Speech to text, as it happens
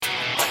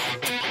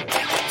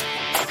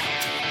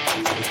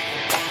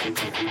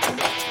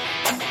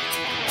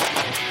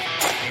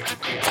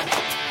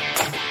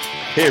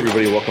Hey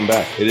everybody, welcome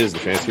back. It is the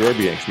Fantasy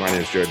Rugby Yanks. My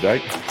name is Jared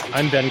Dyke.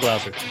 I'm Ben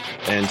Glauser.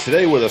 And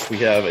today with us we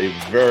have a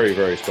very,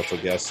 very special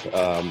guest.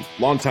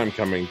 Long time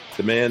coming.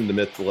 The man, the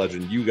myth, the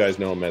legend. You guys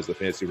know him as the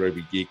Fantasy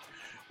Rugby Geek.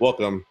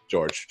 Welcome,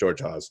 George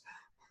Haas.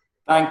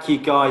 Thank you,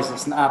 guys.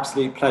 It's an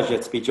absolute pleasure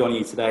to be joining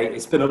you today.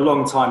 It's been a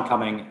long time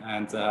coming,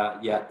 and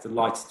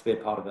delighted to be a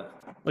part of it.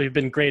 Well, you've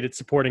been great at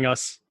supporting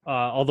us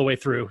all the way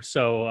through.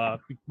 So,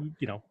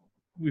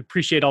 we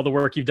appreciate all the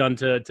work you've done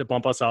to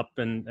bump us up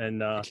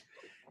and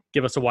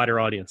give us a wider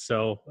audience.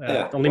 So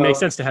it only makes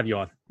sense to have you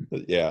on.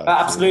 Yeah,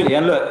 absolutely.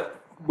 And look,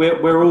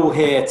 we're all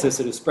here to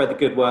sort of spread the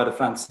good word of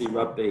fantasy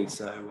rugby.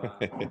 So,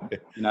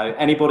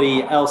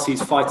 anybody else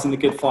who's fighting the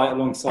good fight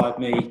alongside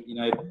me,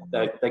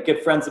 they're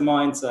good friends of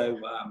mine. So,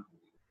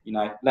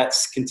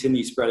 let's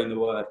continue spreading the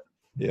word.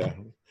 Yeah.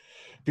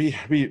 Be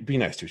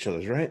nice to each other,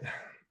 right?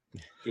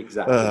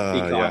 Exactly.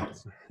 Be kind.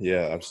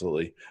 Yeah,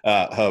 absolutely.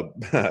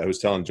 I was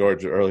telling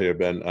George earlier,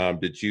 Ben,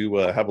 did you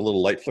have a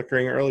little light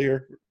flickering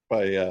earlier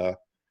by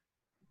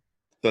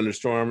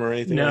thunderstorm or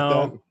anything like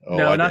that?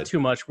 No, not too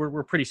much.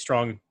 We're pretty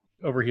strong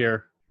over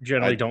here.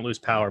 Generally don't lose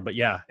power, but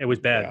yeah, it was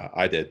bad. Yeah,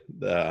 I did.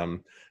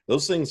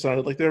 Those things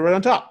sounded like they were right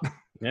on top.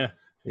 Yeah.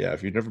 Yeah,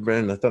 if you've never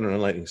been in a thunder and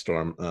lightning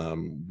storm,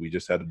 we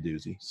just had a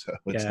doozy, so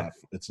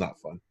it's not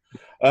fun.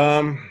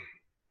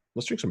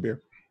 Let's drink some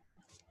beer.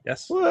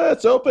 Yes.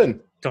 Let's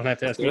open. Don't have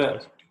to ask me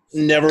twice.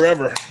 Never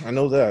ever. I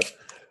know that.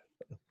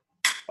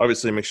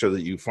 Obviously, make sure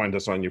that you find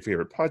us on your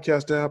favorite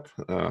podcast app.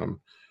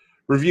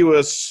 Review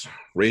us,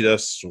 rate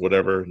us,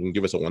 whatever. You can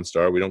give us a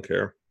 1-star. We don't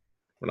care.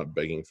 We're not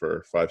begging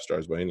for 5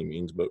 stars by any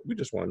means, but we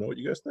just want to know what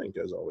you guys think,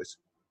 as always.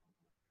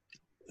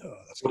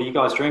 What are you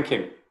guys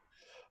drinking?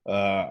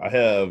 I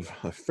have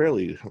a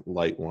fairly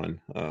light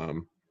one,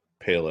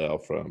 pale ale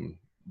from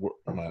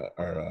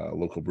our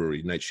local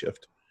brewery, Night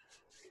Shift.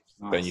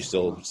 Nice. Ben, you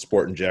still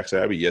sporting Jack's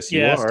Abbey? Yes,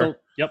 you are. Still,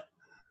 yep.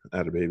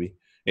 Atta baby.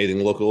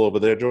 Anything local over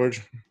there,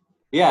 George?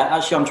 Yeah,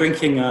 actually, I'm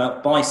drinking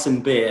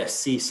Bison Beer,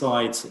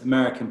 Seaside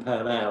American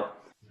Pale Ale.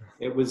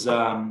 It was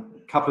a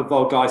couple of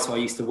old guys who I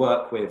used to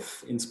work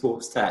with in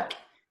sports tech.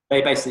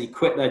 They basically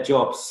quit their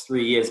jobs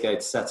 3 years ago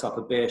to set up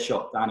a beer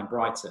shop down in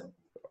Brighton.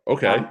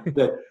 Okay.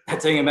 They're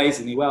doing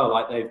amazingly well.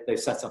 Like they've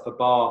set up a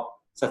bar,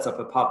 set up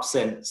a pub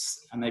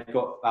since, and they've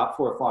got about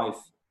 4 or 5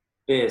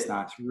 beers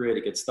now. It's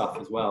really good stuff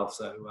as well.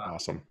 So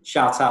awesome.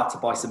 Shout out to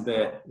Bison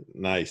Beer.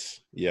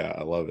 Nice. Yeah,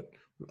 I love it.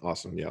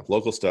 Awesome. Yeah,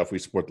 local stuff. We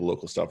support the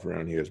local stuff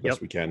around here as best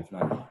we can.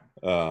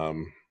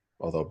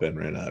 Although Ben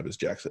ran out of his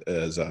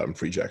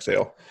free Jack's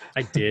Ale.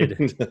 I did.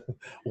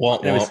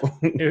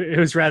 It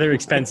was rather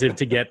expensive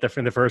to get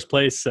from the first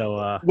place.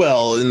 So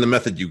well, in the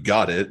method you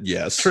got it,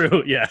 yes.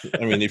 True. Yeah.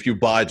 I mean, if you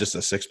buy just a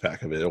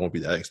 6-pack of it, it won't be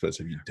that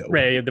expensive. You don't.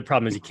 Ray, the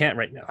problem is you can't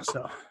right now.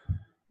 So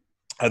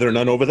are there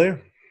none over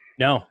there?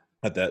 No.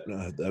 At that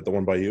at the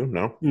one by you?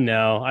 No.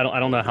 No, I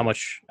don't know how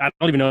much. I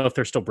don't even know if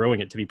they're still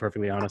brewing it. To be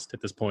perfectly honest,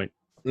 at this point.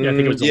 Yeah, I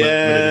think it was a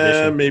limited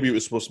edition. Maybe it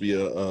was supposed to be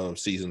a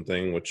season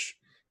thing, which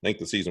I think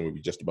the season would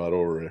be just about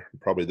over.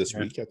 Probably this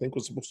week, I think,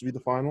 was supposed to be the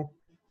final.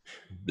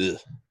 Ugh.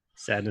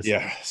 Sadness.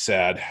 Yeah,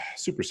 sad.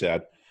 Super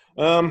sad.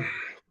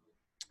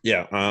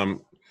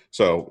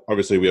 So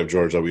obviously we have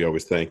George that we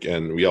always thank,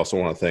 and we also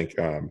want to thank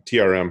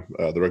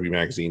TRM, the Rugby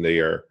magazine. They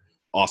are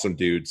awesome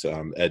dudes.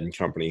 Ed and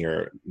company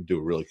here do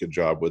a really good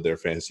job with their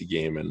fantasy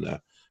game, and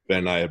Ben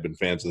and I have been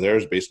fans of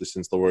theirs basically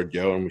since the word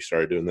go, and we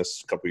started doing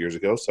this a couple years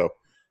ago. So,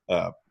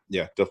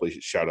 definitely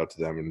shout out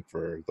to them and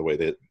for the way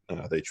that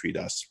they treat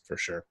us for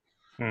sure.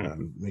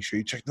 Make sure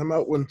you check them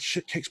out when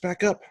shit kicks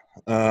back up.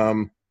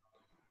 And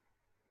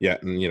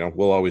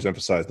we'll always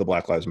emphasize the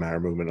Black Lives Matter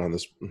movement on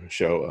this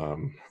show.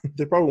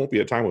 There probably won't be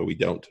a time where we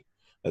don't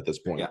at this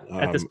point.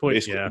 At this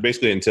point,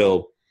 basically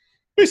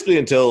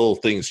until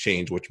things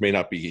change, which may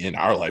not be in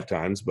our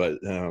lifetimes, but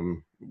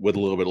with a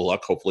little bit of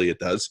luck, hopefully it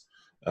does.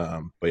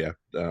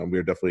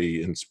 We're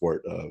definitely in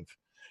support of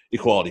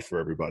equality for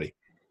everybody.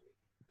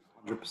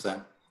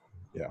 100%.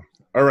 Yeah.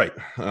 All right.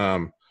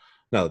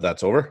 Now that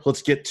that's over,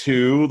 let's get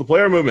to the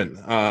player movement.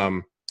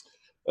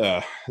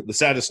 The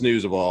saddest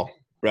news of all,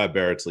 Brad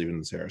Barrett's leaving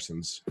the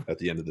Saracens at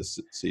the end of this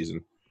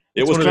season.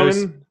 It was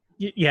coming.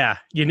 Yeah.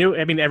 You knew,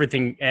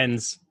 everything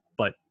ends,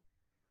 but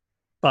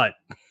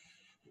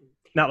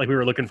not like we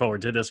were looking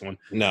forward to this one.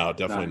 No,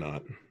 definitely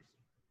not.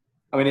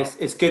 I mean,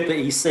 it's good that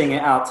he's seeing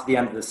it out to the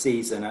end of the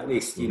season. At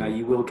least,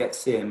 you will get to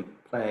see him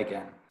play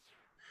again.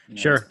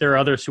 Sure. There are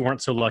others who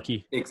weren't so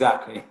lucky.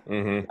 Exactly.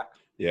 Mm-hmm.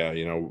 Yeah,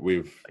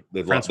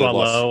 they've Francois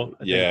Lowe,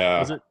 yeah,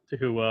 was it,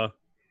 who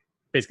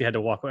basically had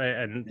to walk away,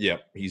 and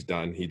he's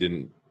done. He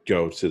didn't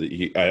go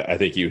to I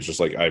think he was just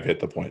like, I've hit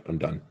the point. I'm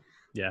done.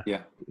 Yeah.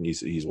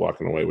 He's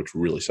walking away, which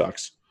really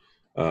sucks.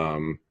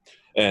 And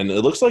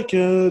it looks like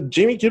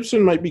Jamie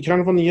Gibson might be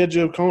kind of on the edge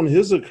of calling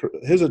his a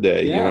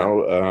day.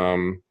 Yeah.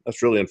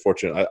 That's really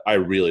unfortunate. I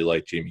really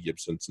like Jamie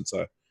Gibson since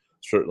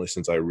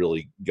I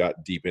really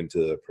got deep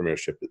into the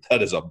Premiership.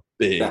 That is a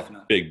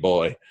big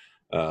boy.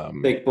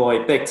 Big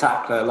boy, big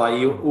tackler. Like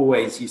you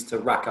always used to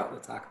rack up the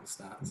tackle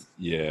stats.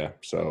 Yeah,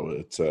 so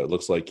it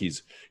looks like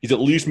he's at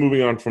least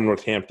moving on from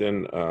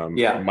Northampton.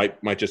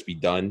 Might just be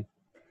done.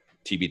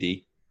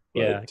 TBD.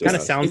 Yeah, it kind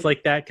of sounds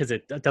like that because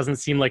it doesn't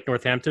seem like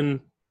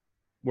Northampton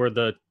were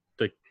the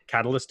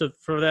catalyst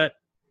for that.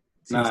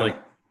 It seems like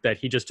that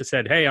he just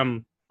said, "Hey,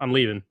 I'm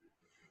leaving."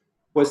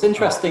 Well, it's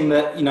interesting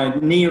that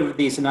neither of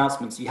these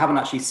announcements you haven't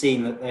actually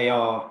seen that they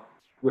are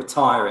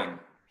retiring.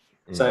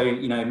 So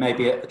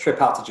maybe a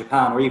trip out to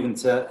Japan or even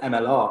to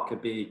MLR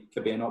could be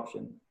an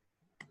option.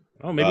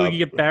 Oh, maybe we can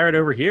get Barrett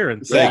over here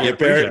and get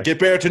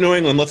Barrett to New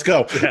England. Let's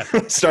go. Yeah.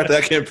 Start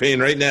that campaign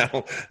right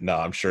now. No,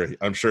 I'm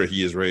sure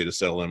he is ready to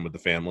settle in with the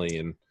family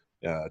and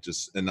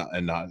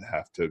not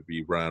have to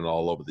be running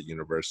all over the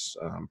universe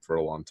for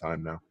a long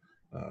time now.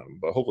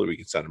 But hopefully we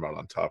can send him out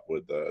on top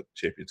with the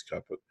Champions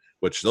Cup,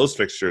 which those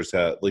fixtures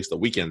at least the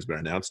weekend's been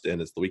announced,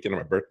 and it's the weekend of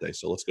my birthday.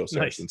 So let's go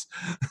Saracens.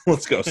 Nice.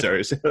 Let's go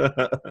Saracens.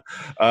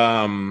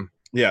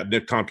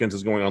 Nick Tompkins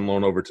is going on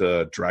loan over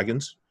to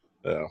Dragons.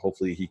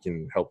 Hopefully he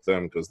can help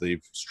them because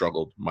they've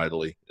struggled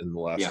mightily in the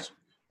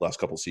last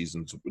couple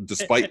seasons,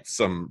 despite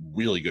some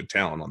really good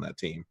talent on that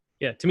team.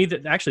 Yeah, to me,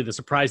 the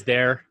surprise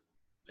there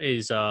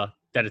is that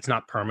it's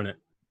not permanent.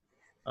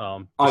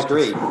 I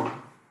agree.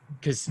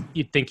 Because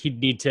you'd think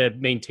he'd need to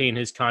maintain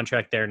his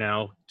contract there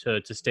now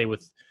to stay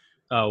with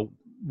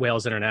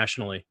Wales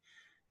internationally.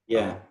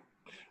 Yeah.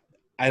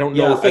 I don't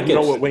know. I don't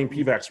know what Wayne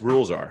Pivac's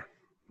rules are.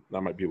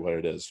 That might be what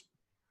it is.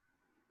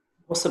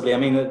 Possibly. I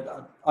mean,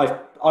 I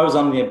was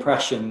under the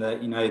impression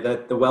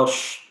that the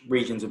Welsh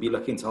regions would be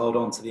looking to hold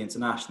on to the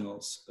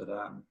internationals, but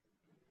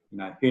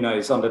who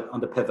knows? Under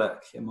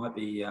Pivac, it might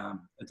be a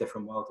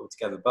different world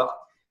altogether. But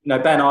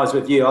Ben, I was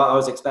with you. I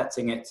was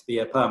expecting it to be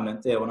a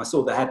permanent deal. When I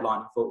saw the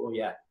headline, I thought, well,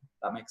 yeah,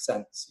 that makes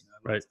sense.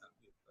 Right.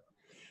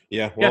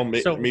 Yeah. Well,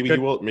 maybe he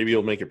will. Maybe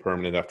he'll make it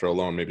permanent after a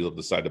loan. Maybe they'll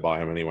decide to buy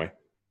him anyway.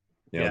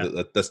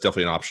 That's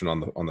definitely an option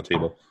on the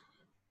table,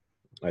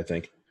 I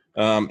think.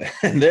 And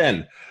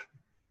then.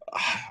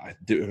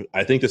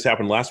 I think this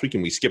happened last week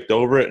and we skipped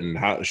over it,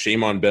 and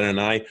shame on Ben and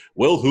I.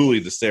 Will Hooley,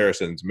 the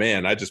Saracens,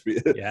 man, I just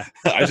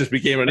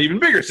became an even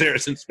bigger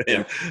Saracens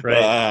fan.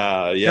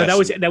 Right. Yeah.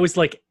 No, that was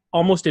like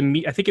almost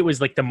immediate. I think it was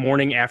like the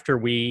morning after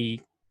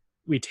we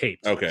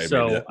taped. Okay,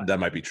 so that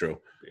might be true.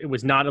 It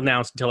was not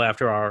announced until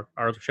after our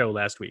show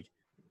last week.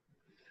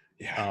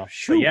 Yeah,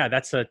 but yeah,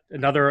 that's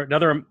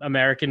another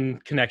American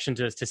connection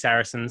to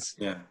Saracens.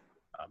 Yeah,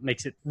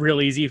 makes it real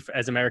easy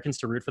as Americans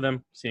to root for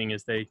them, seeing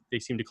as they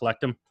seem to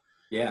collect them.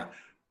 Yeah,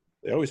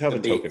 they always have a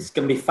token. It's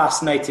going to be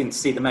fascinating to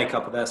see the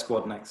makeup of their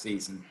squad next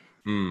season.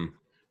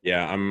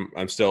 Yeah,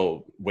 I'm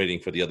still waiting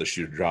for the other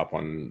shoe to drop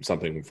on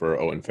something for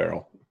Owen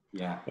Farrell.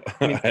 Yeah,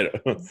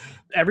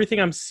 everything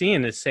I'm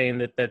seeing is saying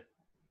that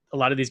a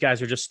lot of these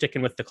guys are just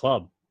sticking with the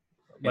club,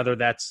 whether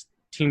that's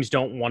teams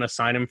don't want to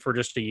sign him for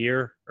just a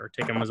year or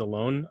take him as a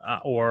loan,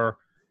 or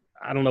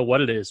I don't know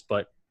what it is,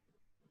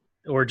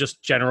 or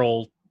just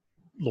general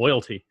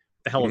loyalty.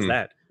 The hell is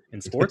that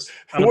in sports?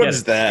 What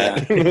is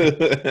that?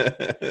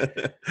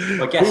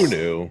 Who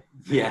knew?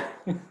 Yeah.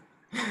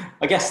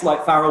 I guess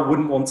like Farrell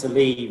wouldn't want to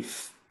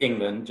leave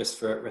England just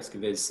for at risk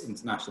of his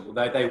international,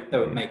 although they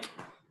would make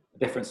a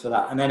difference for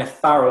that. And then if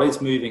Farrell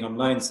is moving on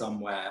loan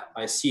somewhere,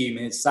 I assume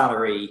his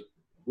salary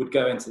would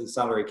go into the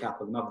salary cap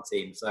of another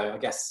team. So I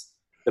guess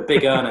the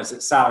big earners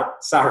at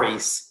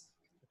Sarries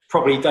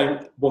probably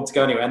don't want to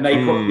go anywhere, and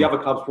the other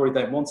clubs probably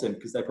don't want him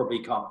because they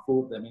probably can't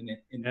afford them in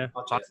the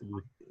budget.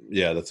 Possibly.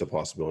 Yeah, that's a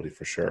possibility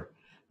for sure.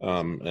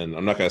 And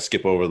I'm not going to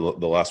skip over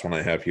the last one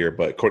I have here,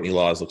 but Courtney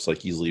Laws looks like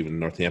he's leaving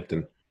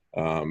Northampton.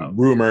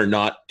 Rumor,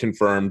 not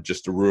confirmed,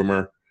 just a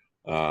rumor.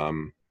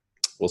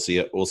 We'll see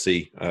it. We'll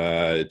see.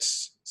 It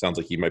sounds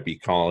like he might be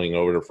calling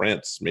over to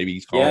France. Maybe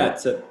he's calling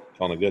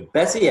it good.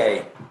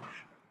 Béziers.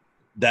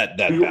 That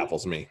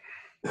baffles me.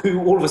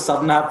 Who all of a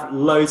sudden have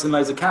loads and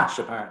loads of cash,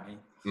 apparently.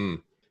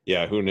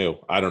 Yeah, who knew?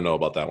 I don't know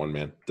about that one,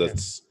 man.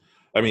 That's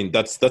a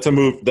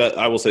move that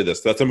I will say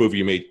this. That's a move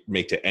you may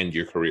make to end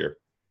your career.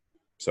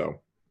 So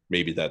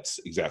maybe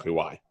that's exactly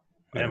why.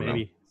 Yeah,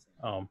 maybe.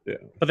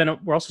 But then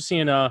we're also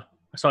seeing I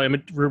saw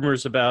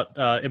rumors about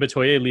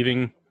Ibitoye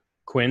leaving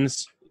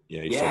Quins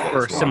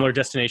for a similar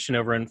destination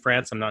over in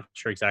France. I'm not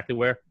sure exactly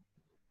where.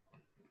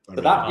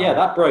 But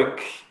that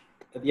broke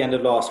at the end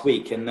of last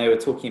week, and they were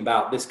talking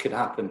about this could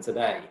happen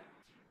today.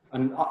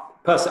 And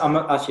personally,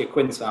 I'm actually a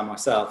Quins fan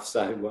myself,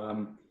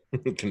 so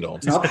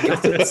condolences.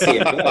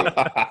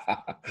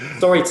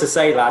 Sorry to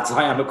say, lads,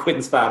 I am a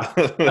Quins fan.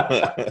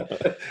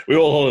 We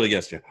will hold it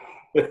against you.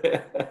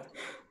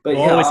 But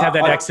we'll always have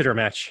that Exeter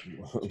match.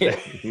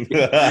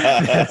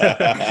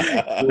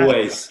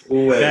 Always.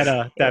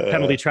 That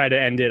penalty tried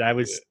to end it.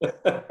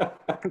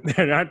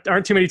 There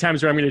aren't too many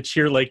times where I'm going to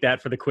cheer like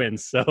that for the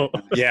Quins. So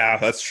yeah,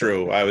 that's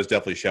true. I was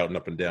definitely shouting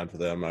up and down for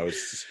them. I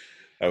was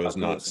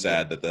not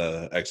sad that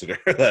the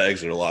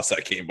Exeter lost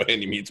that game by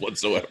any means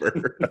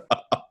whatsoever.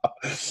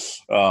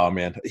 Oh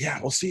man, yeah,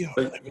 we'll see.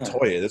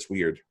 Toya, that's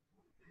weird.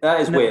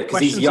 That is weird because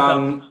he's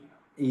young.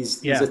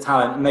 He's a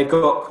talent, and they've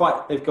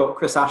got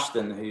Chris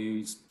Ashton,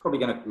 who's probably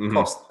going to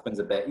cost Quins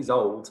a bit. He's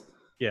old.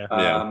 Yeah.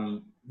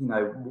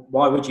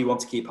 Why would you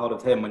want to keep hold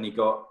of him when you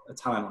got a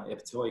talent like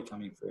Ibitoye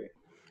coming through?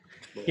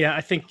 Yeah,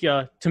 I think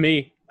to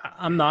me,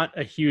 I'm not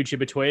a huge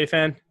Ibitoye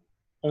fan.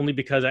 only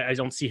because I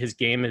don't see his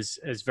game as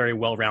very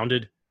well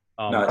rounded.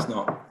 No, it's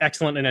not.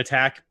 Excellent in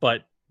attack,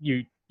 but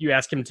you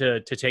ask him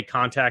to take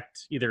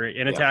contact either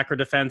in attack or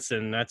defense,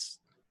 and that's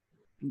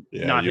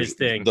not his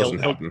thing. Doesn't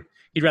happen.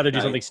 He'd rather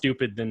do something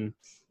stupid than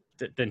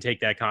take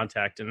that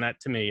contact. And that,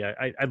 to me,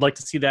 I'd like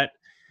to see that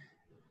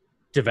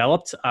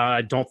developed.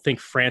 I don't think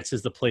France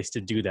is the place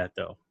to do that,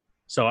 though.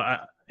 So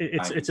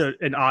it's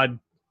an odd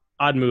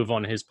move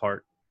on his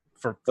part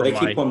from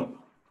my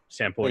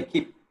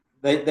standpoint.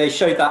 They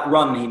showed that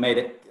run he made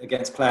it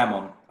against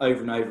Claremont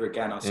over and over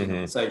again. I saw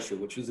on social,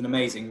 which was an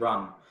amazing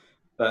run.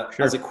 But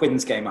as a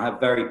Quins game, I have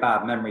very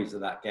bad memories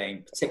of that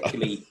game,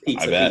 particularly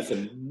Peter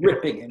Beethan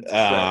ripping him to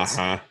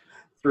shreds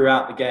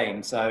throughout the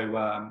game.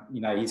 So,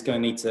 he's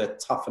going to need to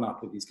toughen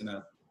up if he's going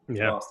to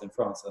last in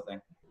France, I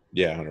think.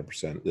 Yeah,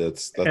 100%.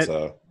 That's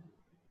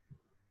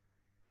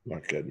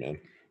not good, man.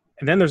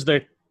 And then there's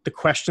the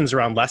questions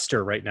around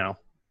Leicester right now.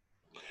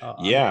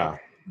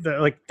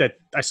 That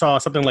I saw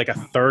something like a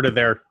third of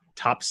their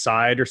top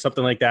side or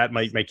something like that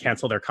might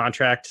cancel their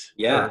contract.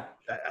 Yeah.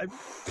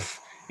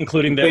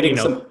 Including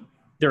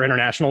their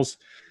internationals.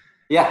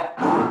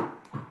 Yeah.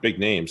 Big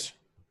names.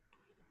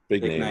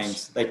 Big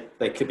names.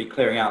 They could be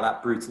clearing out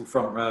that brutal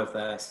front row of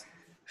theirs.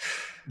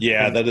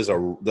 Yeah, that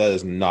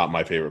is not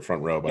my favorite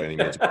front row by any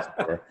means.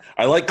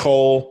 I like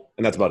Cole,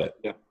 and that's about it.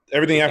 Yeah.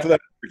 Everything after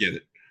that, forget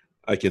it.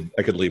 I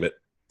could leave it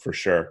for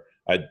sure.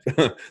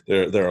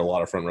 There are a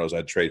lot of front rows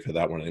I'd trade for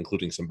that one,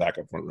 including some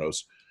backup front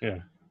rows. Yeah.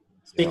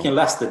 Speaking of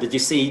Leicester, did you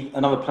see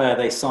another player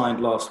they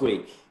signed last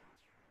week?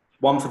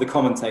 One for the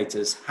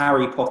commentators,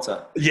 Harry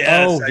Potter.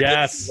 Yes. Oh,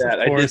 yes.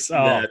 Of course.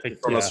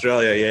 From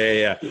Australia.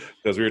 Yeah.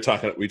 Because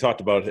we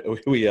talked about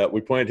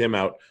we pointed him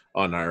out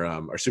on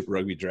our Super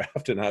Rugby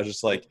draft, and I was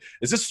just like,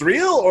 is this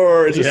real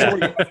or is this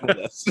somebody else from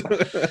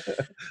this?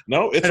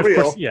 No, it's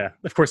real.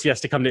 Of course he has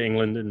to come to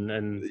England,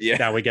 and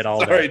now we get all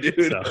Sorry, that.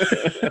 Dude. So.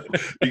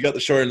 You got the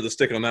short end of the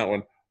stick on that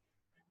one.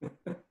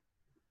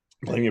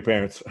 Blame your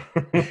parents.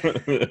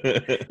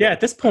 Yeah, at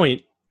this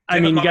point, I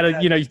mean, you gotta,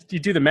 you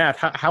do the math.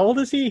 How old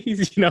is he? He's,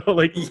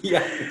 exactly.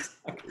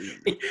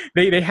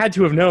 They had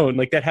to have known.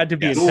 Like, that had to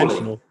be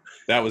intentional.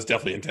 That was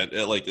definitely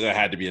intentional. Like, that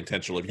had to be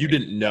intentional. If you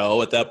didn't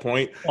know at that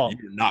point,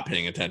 you're not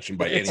paying attention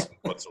by anything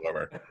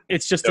whatsoever.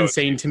 It's just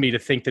insane to me to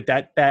think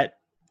that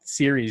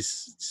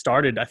series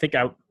started. I think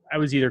I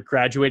was either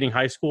graduating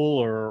high school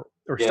or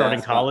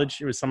starting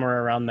college. It was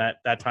somewhere around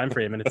that time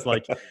frame, and it's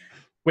like,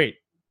 wait,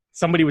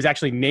 somebody was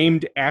actually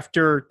named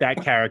after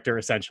that character,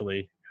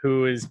 essentially,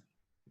 who is.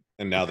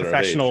 And now they're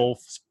professional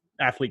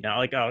athlete now.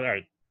 Like, oh, all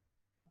right,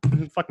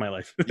 fuck my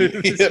life.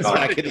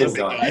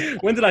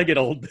 When did I get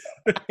old?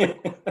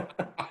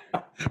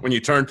 When you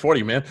turned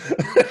 40, man.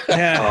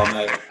 Yeah. Oh,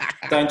 mate.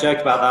 Don't joke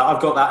about that.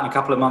 I've got that in a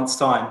couple of months'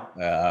 time.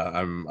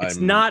 It's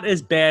not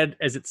as bad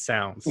as it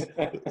sounds.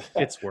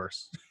 It's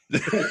worse.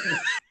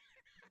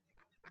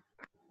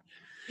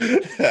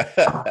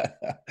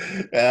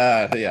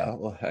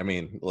 Well, I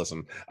mean,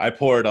 listen, I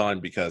pour it on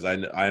because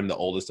I'm the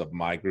oldest of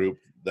my group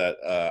that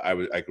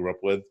I grew up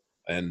with,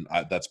 and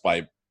that's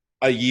by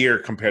a year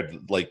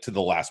compared to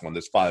the last one.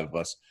 There's 5 of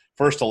us.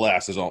 First to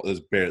last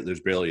there's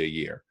barely a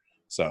year.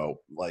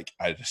 So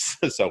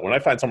so when I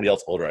find somebody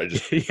else older, I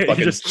just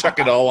fucking chuck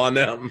it all on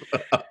them.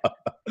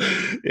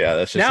 Yeah,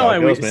 that's just now how it I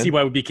goes, man. See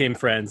why we became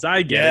friends.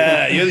 I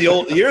get it.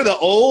 You're the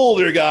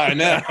older guy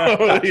now.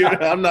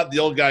 I'm not the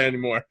old guy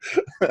anymore.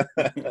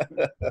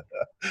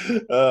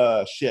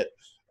 Shit.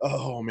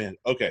 Oh man.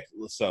 Okay.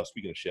 So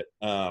speaking of shit,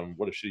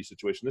 what a shitty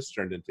situation this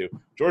turned into.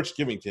 George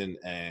Skivington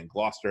and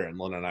Gloucester and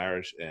London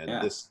Irish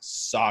and this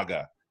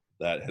saga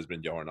that has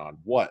been going on.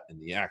 What in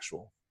the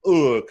actual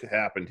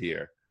happened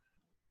here?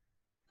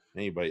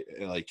 Anybody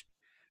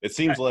it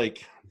seems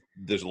like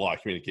there's a lot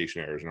of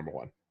communication errors, number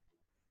one.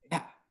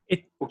 Yeah.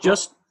 It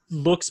just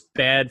looks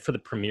bad for the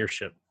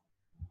Premiership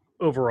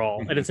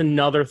overall. And it's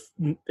another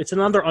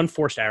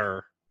unforced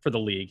error for the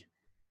league.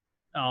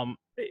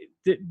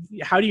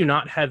 How do you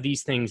not have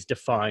these things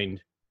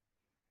defined?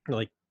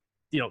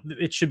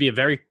 It should be a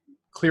very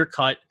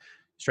clear-cut,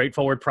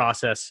 straightforward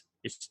process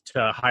is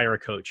to hire a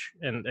coach.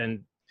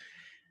 And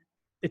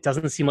it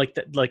doesn't seem like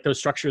that, like those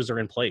structures are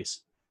in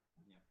place.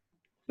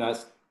 No,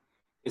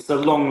 it's a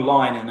long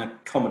line in a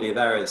comedy of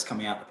errors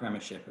coming out the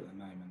Premiership at the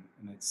moment,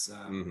 and it's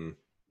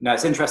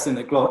it's interesting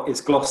that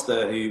it's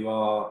Gloucester who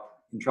are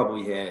in trouble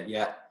here.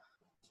 Yeah,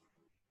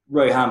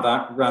 Rohan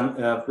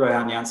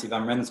Jansi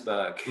van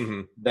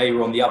Rensburg, they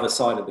were on the other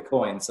side of the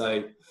coin,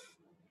 so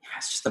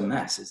it's just a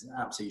mess. It's an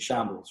absolute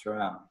shambles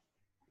throughout.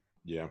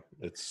 Yeah,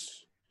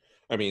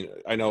 I mean,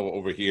 I know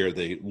over here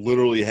they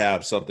literally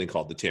have something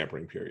called the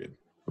tampering period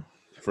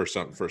for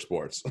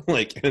sports.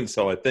 And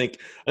so I think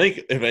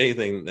if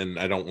anything, and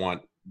I don't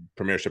want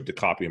Premiership to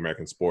copy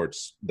American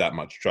sports that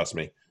much. Trust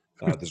me,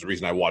 there's a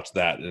reason I watch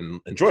that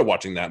and enjoy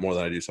watching that more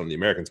than I do some of the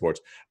American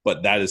sports.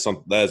 But that is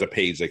a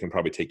page they can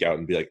probably take out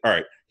and be like, all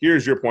right,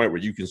 here's your point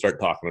where you can start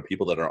talking to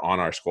people that are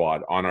on our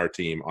squad, on our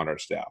team, on our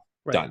staff.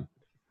 Right. Done.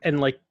 And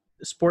like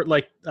sport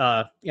like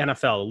the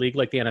NFL, a league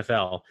like the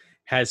NFL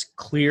has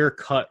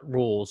clear-cut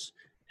rules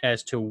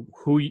as to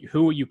who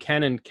you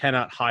can and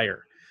cannot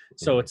hire.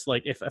 So it's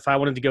like if I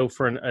wanted to go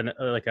for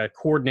like a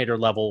coordinator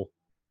level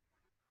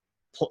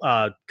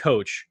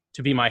coach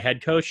to be my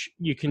head coach,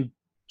 you can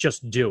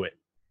just do it,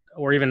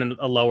 or even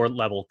a lower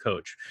level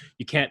coach.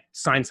 You can't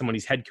sign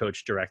somebody's head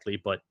coach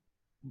directly, but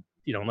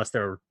unless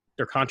their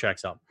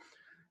contract's up.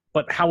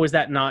 But how is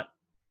that not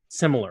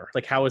similar?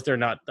 Like, how is there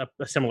not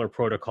a similar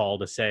protocol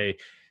to say,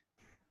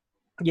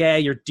 yeah,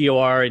 your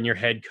DOR and your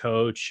head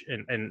coach,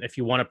 and if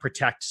you want to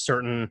protect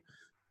certain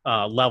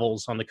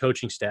levels on the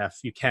coaching staff,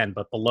 you can,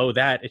 but below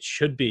that, it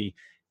should be,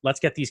 let's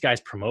get these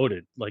guys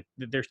promoted. Like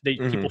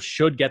people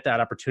should get that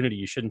opportunity.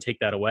 You shouldn't take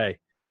that away.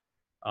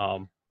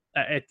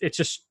 It's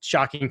just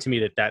shocking to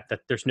me that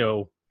there's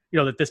no,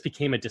 that this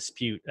became a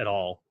dispute at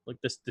all. Like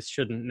this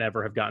shouldn't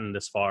never have gotten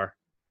this far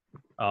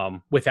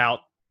without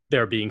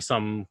there being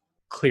some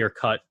clear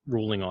cut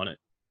ruling on it.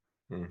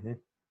 Mm-hmm.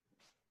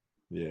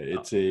 Yeah,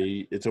 this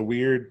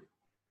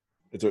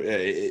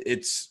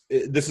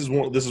is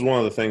one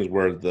of the things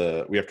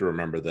where we have to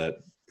remember that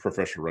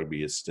professional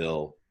rugby is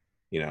still,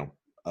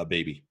 a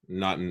baby.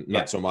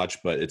 Not so much,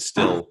 but it's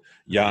still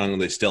young.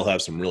 They still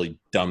have some really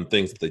dumb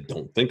things that they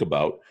don't think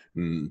about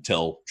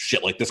until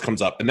shit like this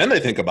comes up, and then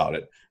they think about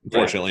it.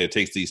 Unfortunately, it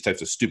takes these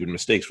types of stupid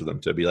mistakes for them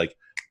to be like,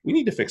 we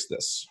need to fix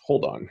this.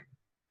 Hold on.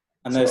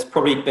 And there's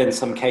probably been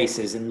some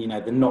cases in,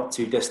 the not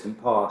too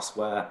distant past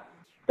where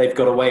they've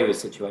got away with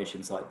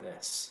situations like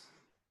this.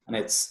 And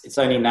it's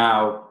only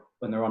now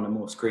when they're under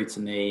more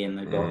scrutiny and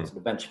they've got sort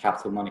of venture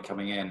capital money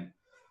coming in,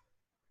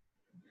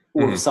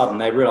 all of a sudden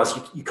they realize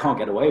you can't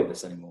get away with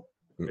this anymore.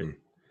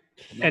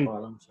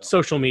 And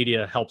social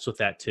media helps with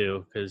that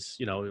too, because,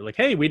 like,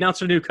 hey, we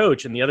announced a new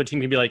coach, and the other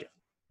team can be like,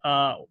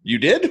 you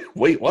did?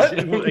 Wait, what?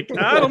 Like,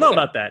 I don't know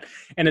about that.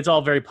 And it's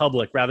all very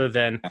public rather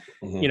than,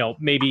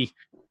 maybe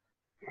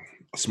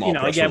a small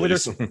press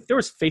release. There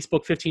was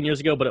Facebook 15 years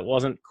ago, but it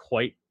wasn't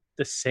quite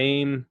the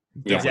same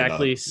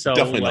exactly. Not. So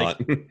definitely like,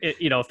 not.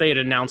 If they had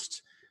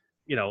announced,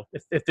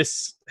 if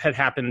this had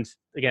happened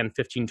again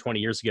 15, 20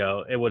 years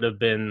ago, it would have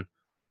been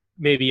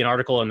maybe an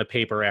article in the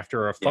paper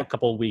after a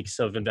couple of weeks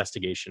of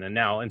investigation. And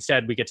now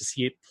instead we get to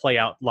see it play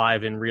out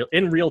live in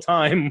real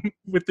time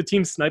with the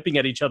team sniping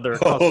at each other.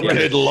 Oh,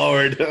 good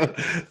Lord.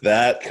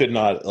 That could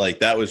not, like,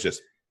 that was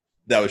just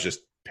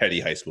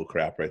petty high school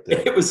crap right there.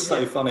 It was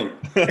so funny.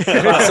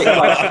 Classic,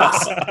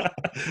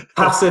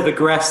 passive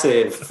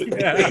aggressive.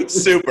 Yeah.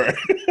 Super.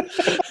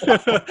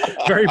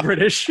 Very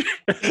British.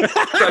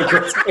 Very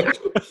British.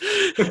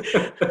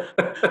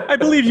 I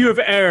believe you have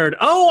aired.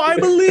 Oh, I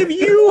believe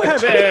you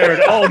have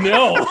aired. Oh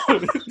no.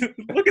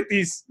 Look at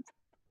these.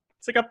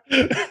 It's like a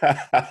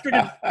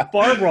freaking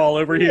bar brawl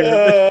over here.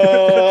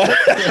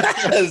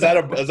 That's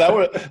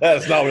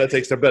not what it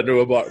takes to be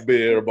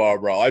in a bar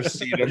brawl. I've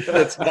seen them.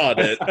 That's not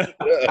it.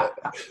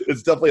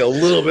 It's definitely a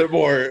little bit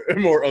more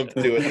oomph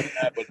to it than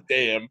that, but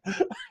damn.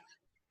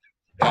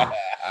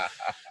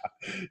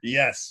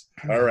 Yes.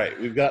 All right.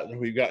 We've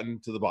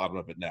gotten to the bottom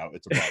of it now.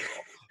 It's a bar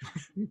brawl.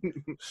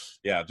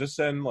 Yeah, just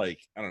send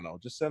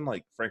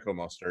Franco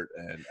Mustard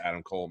and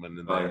Adam Coleman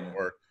in there,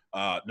 or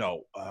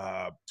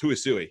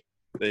Tuisui.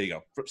 There you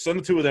go. Send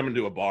the two of them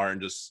into a bar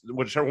and just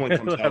whichever one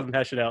comes out. Have them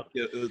hash it out.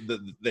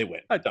 They win.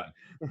 Done.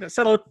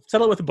 Settle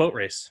it with a boat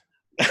race.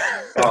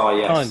 Oh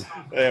yes.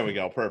 Done. There we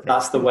go. Perfect.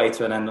 That's the way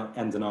to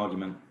end an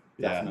argument.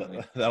 Definitely.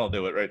 Yeah, that'll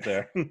do it right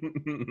there.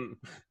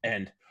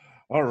 And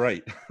all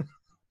right.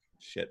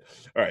 Shit.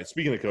 All right.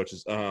 Speaking of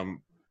coaches,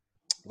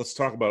 let's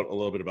talk a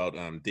little bit about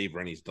Dave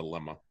Rennie's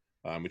dilemma.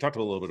 We talked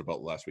a little bit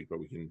about last week,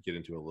 but we can get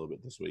into it a little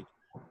bit this week.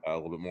 A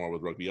little bit more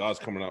with Rugby Oz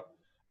coming up.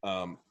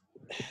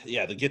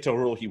 The Ghetto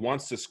rule. He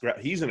wants to scrap.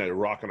 He's in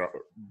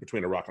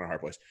between a rock and a hard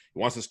place. He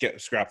wants to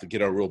scrap the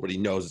Ghetto rule, but he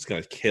knows it's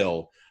going to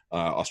kill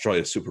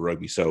Australia's Super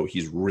Rugby. So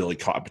he's really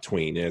caught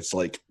between. And it's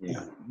like,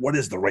 what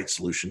is the right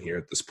solution here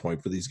at this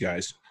point for these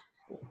guys?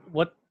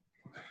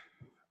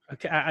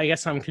 Okay, I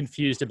guess I'm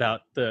confused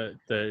about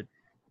the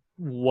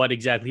what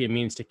exactly it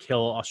means to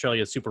kill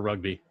Australia's Super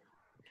Rugby.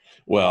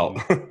 Well,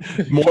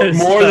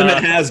 more than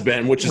it has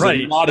been, which is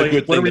right. not a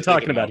good thing. What are we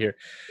talking about here?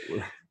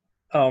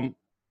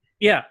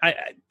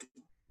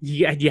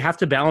 You have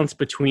to balance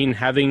between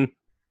having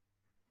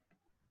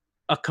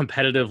a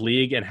competitive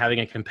league and having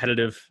a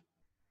competitive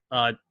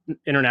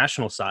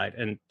international side,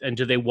 and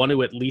do they want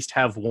to at least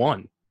have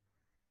one?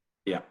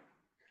 Yeah.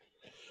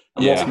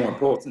 And what's more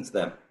important to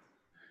them?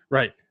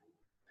 Right.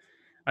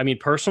 I mean,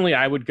 personally,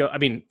 I would go. I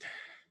mean,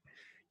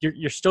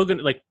 you're still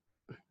gonna, like,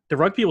 the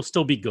rugby will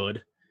still be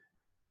good.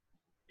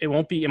 It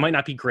might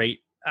not be great.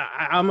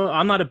 I'm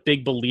not a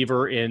big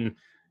believer in,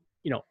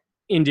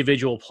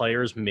 individual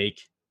players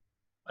make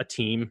a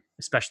team,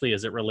 especially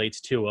as it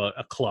relates to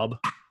a club.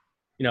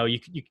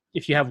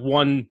 If you have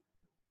one,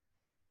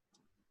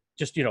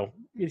 just, even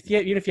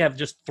if you have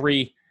just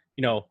three,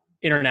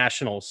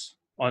 internationals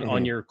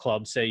on your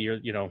club, say you're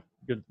the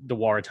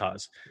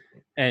Waratahs,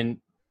 and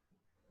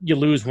you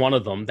lose one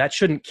of them, that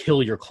shouldn't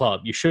kill your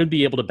club. You should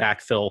be able to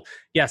backfill.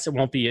 Yes, it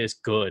won't be as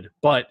good,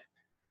 but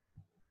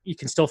you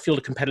can still field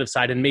a competitive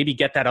side and maybe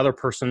get that other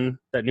person,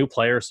 that new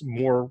player,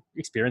 more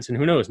experience. And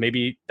who knows,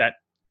 maybe that,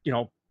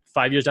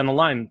 5 years down the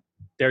line,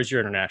 there's your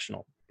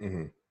international.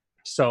 Mm-hmm.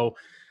 So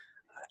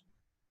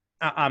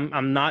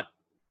I'm not.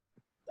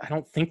 I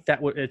don't think that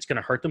it's going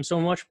to hurt them so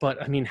much.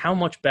 But I mean, how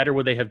much better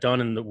would they have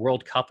done in the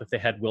World Cup if they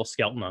had Will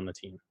Skelton on the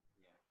team?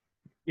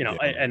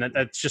 And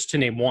that's just to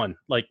name one.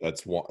 Like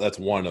that's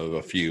one of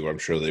a few. I'm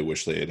sure they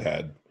wish they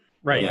had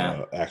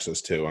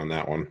access to on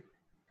that one.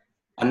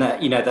 And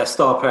that their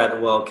star player at the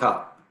World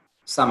Cup,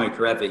 Samu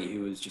Karevi,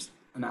 who was just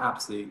an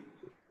absolute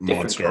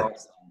monster.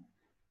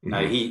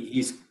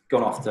 He's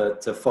gone off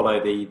to follow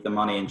the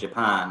money in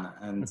Japan,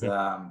 and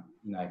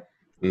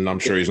and I'm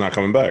sure he's not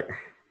coming back.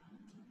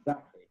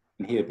 Exactly,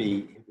 and he would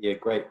be a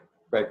great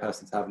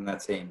person to have in their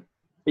team.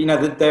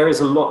 But there is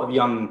a lot of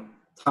young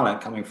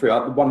talent coming through.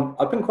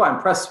 I've been quite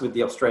impressed with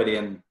the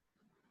Australian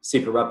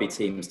Super Rugby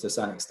teams to a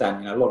certain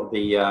extent. A lot of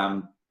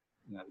the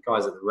the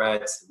guys at the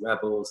Reds, the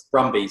Rebels,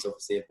 Brumbies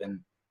obviously have been.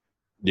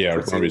 Yeah,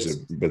 Brumbies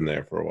have been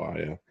there for a while.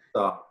 Yeah,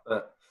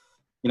 but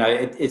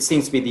it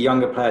seems to be the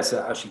younger players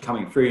that are actually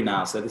coming through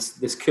now. So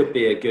this could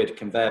be a good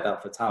conveyor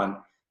belt for talent.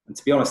 And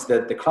to be honest,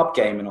 the club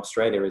game in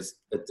Australia is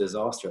a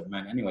disaster at the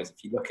moment. Anyways,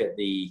 if you look at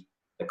the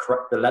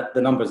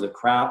numbers of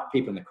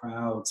people in the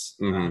crowds.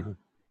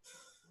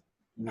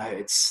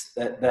 It's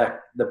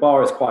the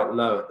bar is quite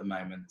low at the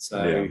moment.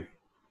 So,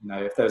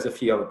 if there was a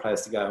few other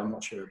players to go, I'm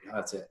not sure it would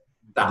hurt it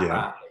that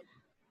badly.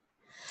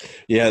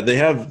 Yeah, they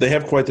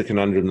have quite the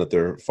conundrum that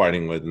they're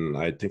fighting with, and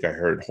I think I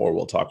heard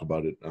Horwell talk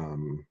about it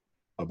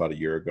about a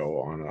year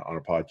ago on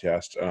a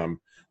podcast.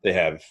 They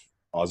have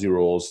Aussie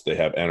rules, they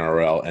have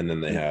NRL, and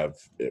then they have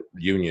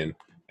Union,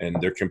 and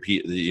they're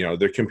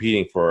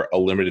competing for a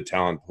limited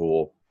talent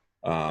pool,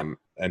 and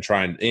they're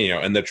trying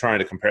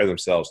to compare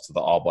themselves to the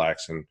All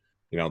Blacks and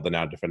the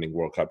now defending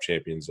World Cup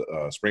champions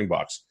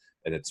Springboks,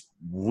 and it's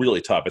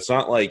really tough. It's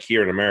not like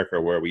here in America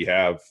where we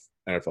have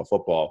NFL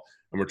football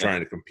and we're trying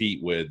to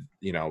compete with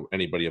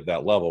anybody of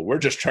that level. We're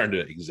just trying to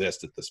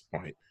exist at this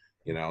point,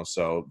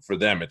 So for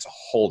them, it's a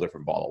whole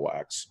different ball of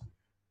wax.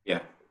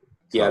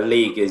 Yeah,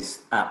 league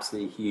is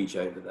absolutely huge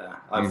over there.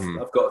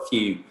 I've got a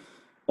few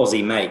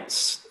Aussie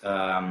mates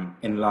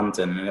in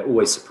London, and it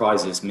always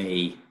surprises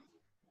me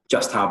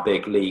just how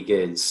big league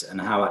is and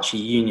how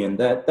actually Union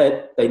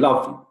they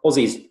love.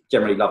 Aussies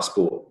generally love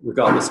sport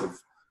regardless of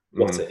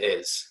what it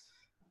is,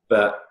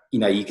 but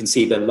you can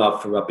see their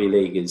love for rugby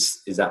league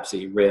is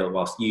absolutely real,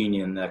 whilst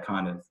Union they're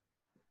kind of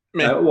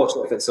watch it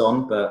if it's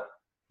on. But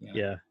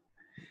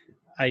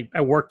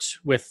I worked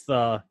with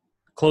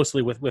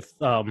closely with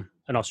an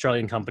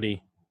Australian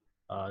company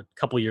a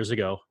couple of years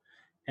ago,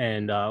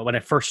 and when I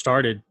first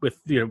started with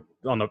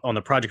on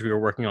the project we were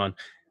working on,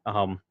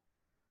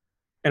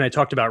 and I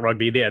talked about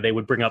rugby. They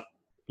would bring up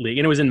league,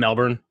 and it was in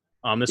Melbourne.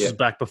 This was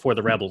back before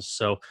the Rebels,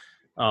 so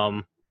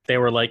they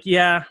were like,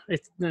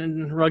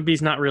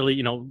 rugby's not really,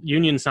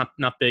 Union's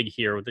not big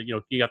here.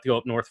 You have to go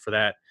up north for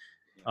that.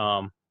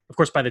 Of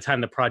course, by the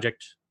time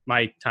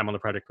my time on the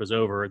project was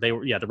over,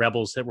 the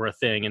Rebels were a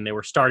thing, and they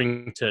were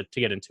starting to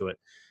get into it.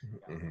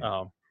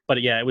 But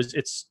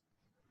it's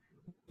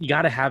you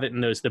got to have it in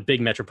the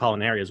big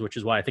metropolitan areas, which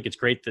is why I think it's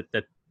great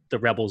that the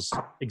Rebels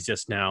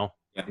exist now.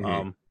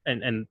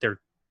 And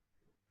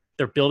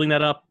they're building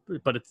that up,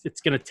 but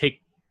it's going to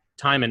take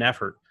time and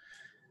effort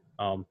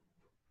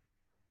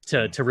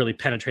to really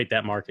penetrate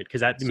that market,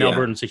 because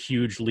Melbourne's a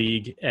huge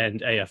league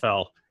and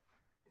AFL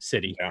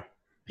city,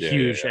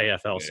 huge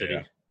AFL city.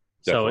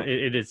 So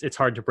it's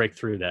hard to break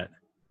through that.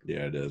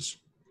 Yeah, it is.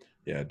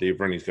 Yeah, Dave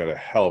Rennie's got a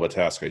hell of a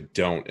task. I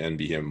don't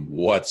envy him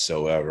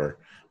whatsoever.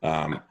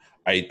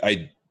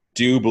 I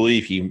do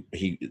believe he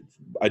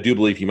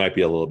might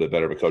be a little bit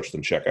better of a coach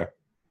than Cheika.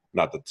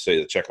 Not to say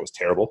that Cheika was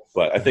terrible,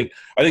 but I think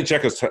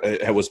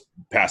Cheika was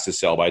past his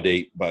sell-by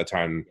date by the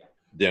time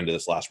the end of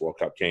this last World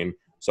Cup came.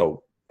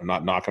 So I'm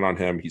not knocking on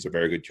him. He's a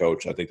very good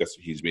coach. I think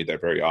he's made that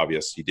very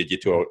obvious. He did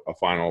get to a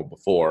final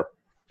before,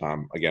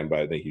 but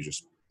I think he's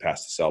just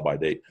past the sell-by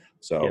date.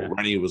 So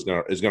Rennie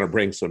is gonna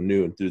bring some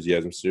new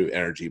enthusiasm, some new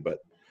energy, but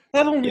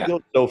that only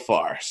goes so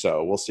far.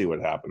 So we'll see what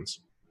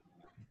happens.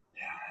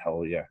 Yeah,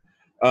 hell yeah.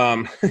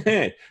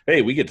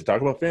 Hey, we get to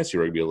talk about fantasy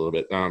rugby a little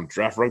bit.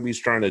 Draft Rugby's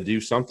trying to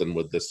do something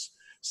with this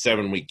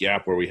 7-week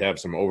gap where we have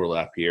some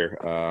overlap here.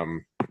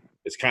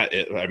 It's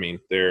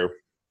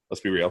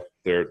let's be real.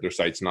 Their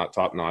site's not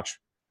top notch.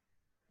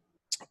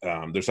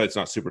 Their site's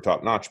not super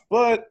top notch,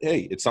 but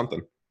hey, it's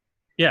something.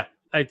 Yeah,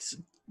 it's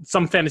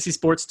some fantasy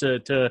sports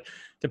to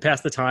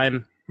pass the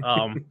time.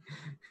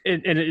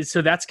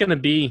 So that's going to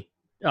be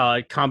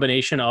a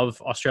combination of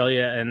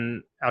Australia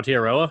and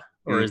Aotearoa,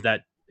 or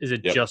is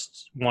it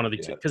just one of the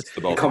two? Because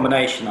a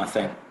combination, I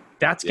think.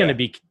 That's going to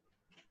be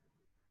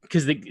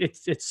because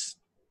it's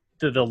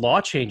the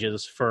law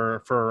changes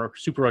for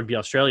Super Rugby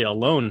Australia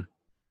alone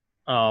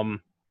are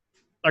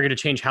going to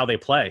change how they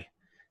play.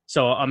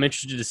 So I'm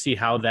interested to see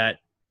how that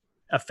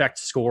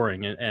affects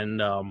scoring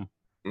and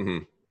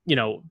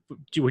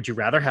would you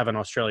rather have an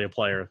Australia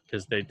player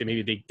because they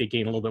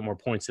gain a little bit more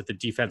points if the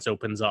defense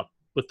opens up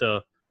with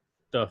the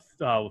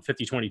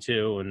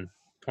 50-22 and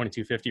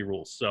 22-50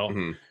 rules.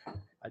 So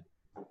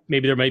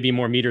maybe there may be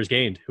more meters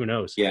gained. Who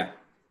knows? Yeah.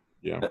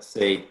 Let's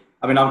see.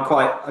 I mean, I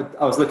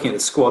was looking at the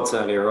squads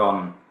earlier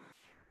on,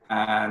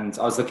 and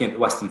I was looking at the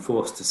Western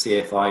Force to see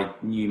if I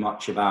knew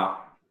much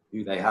about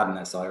who they had in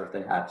their side, or if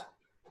they had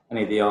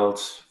any of the old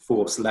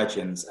Force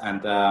legends.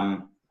 And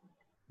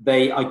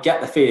I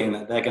get the feeling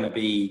that they're going to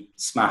be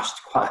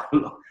smashed quite a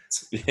lot.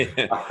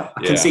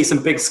 I can see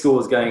some big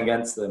scores going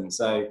against them.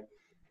 So,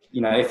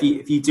 if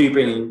you do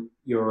bring in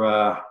your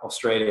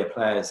Australia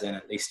players in,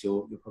 at least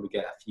you'll probably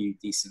get a few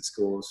decent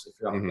scores if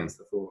you're up against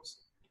the Force.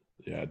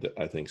 Yeah,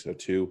 I think so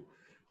too.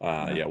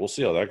 We'll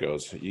see how that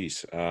goes.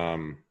 Yeesh.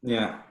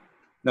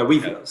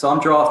 So I'm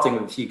drafting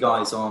with a few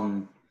guys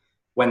on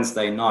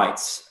Wednesday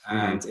nights,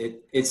 and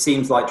it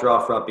seems like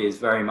draft rugby is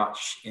very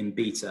much in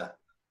beta.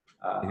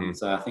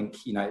 So I think,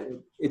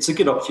 it's a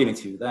good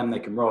opportunity for them. They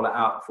can roll it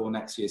out before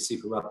next year's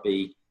Super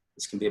Rugby.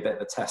 This can be a bit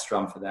of a test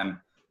run for them,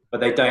 but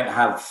they don't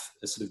have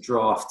a sort of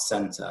draft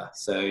center.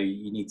 So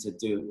you need to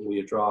do all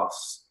your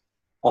drafts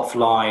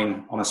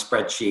offline on a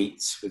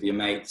spreadsheet with your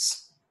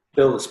mates,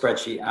 build a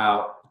spreadsheet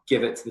out,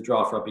 give it to the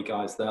draft rugby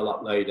guys. They'll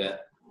upload it.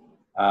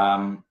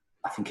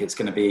 I think it's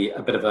going to be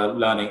a bit of a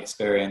learning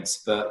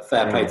experience, but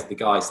fair play to the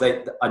guys.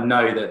 I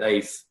know that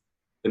they've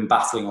been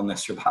battling on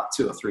this for about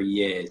 2 or 3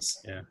 years.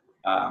 Yeah.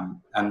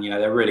 And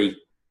they're really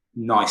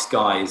nice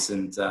guys,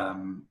 and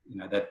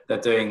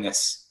they're doing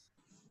this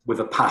with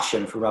a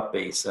passion for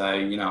rugby. So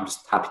I'm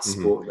just happy to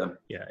support them.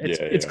 Yeah,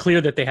 it's clear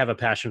that they have a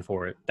passion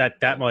for it.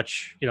 That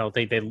much,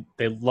 they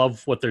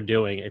love what they're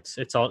doing.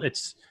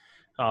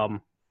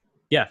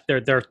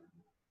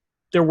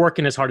 They're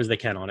working as hard as they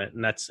can on it,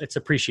 and it's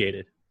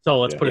appreciated. So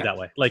let's put it that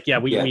way. Like,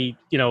 we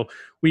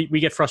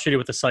get frustrated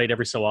with the site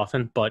every so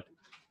often, but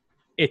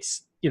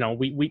it's,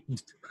 we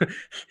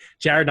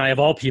Jared and I, of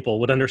all people,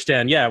 would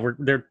understand. Yeah,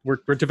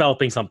 we're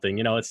developing something.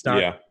 It's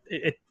not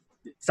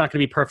it's not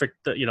going to be perfect.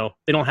 They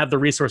don't have the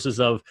resources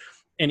of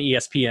an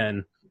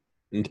ESPN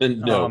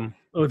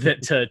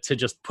to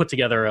just put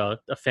together a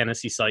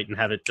fantasy site and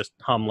have it just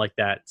hum like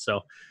that.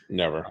 So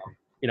never.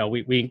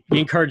 We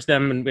encourage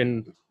them,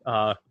 and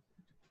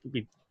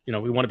we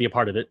want to be a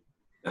part of it.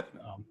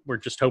 We're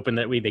just hoping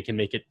that they can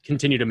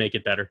continue to make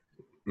it better.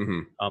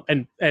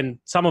 And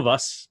some of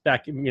us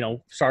back,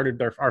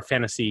 started our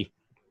fantasy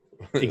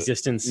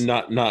existence.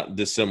 not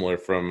dissimilar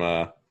from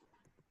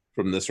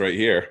this right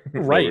here.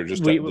 Right. We were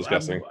just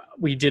discussing.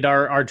 We did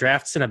our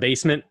drafts in a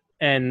basement,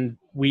 and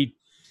we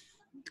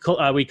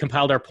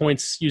compiled our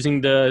points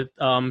using the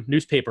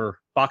newspaper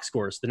box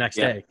scores the next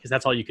day, because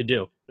that's all you could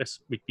do.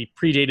 We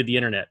predated the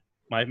internet.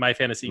 My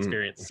fantasy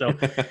experience. So,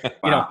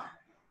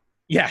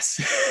 yes.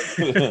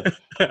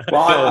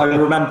 Well, I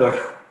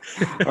remember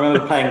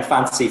playing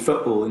fantasy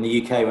football in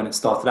the UK when it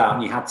started out,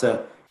 and you had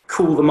to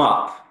call them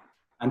up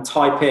and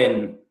type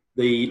in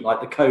the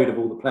code of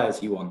all the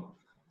players you want.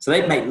 So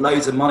they'd make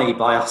loads of money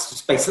by us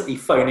just basically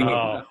phoning in.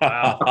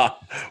 Wow.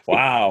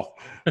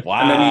 And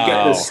then you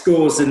get the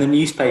scores in the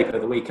newspaper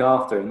the week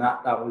after, and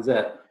that was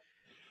it.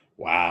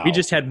 Wow. We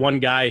just had one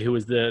guy who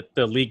was the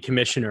league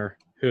commissioner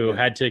who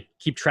had to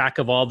keep track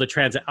of all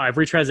the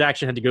every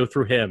transaction had to go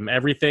through him.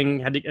 Everything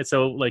had to,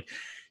 so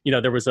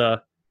there was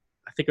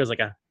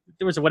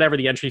there was whatever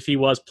the entry fee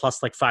was, plus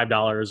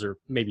 $5 or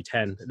maybe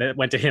 10. And it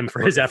went to him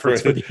for his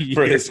efforts for the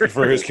year.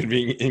 For his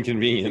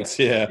inconvenience.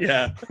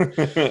 Yeah.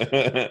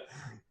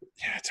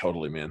 Yeah,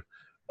 totally, man.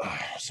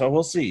 So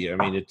we'll see. I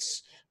mean,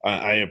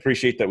 I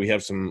appreciate that we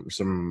have some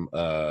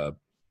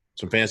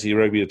fantasy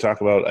rugby to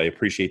talk about. I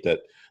appreciate that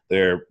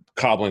they're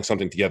cobbling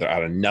something together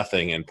out of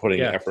nothing and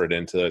putting effort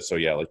into it. So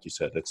yeah, like you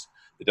said, they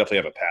definitely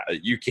have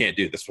you can't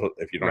do this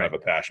if you don't have a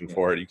passion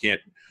for it. You can't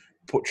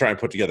try and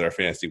put together a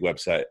fantasy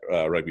website,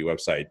 rugby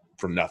website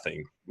from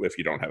nothing if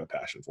you don't have a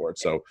passion for it.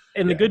 So,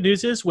 the good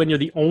news is, when you're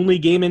the only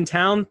game in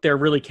town, there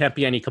really can't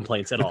be any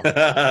complaints at all.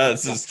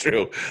 This is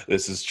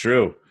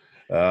true.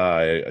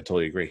 I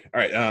totally agree. All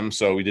right.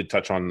 So we did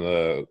touch on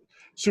the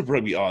Super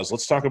Rugby Oz.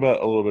 Let's talk a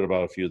little bit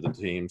about a few of the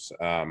teams.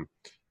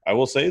 I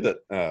will say that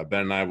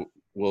Ben and I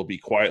will be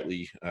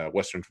quietly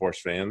Western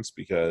Force fans,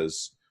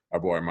 because our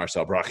boy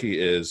Marcel Brockie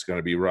is going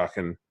to be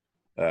rocking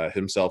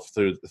himself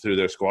through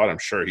their squad. I'm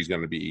sure he's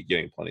going to be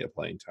getting plenty of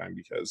playing time,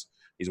 because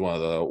he's one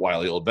of the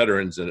wily old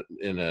veterans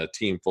in a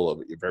team full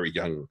of very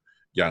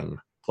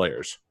young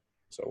players.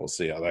 So we'll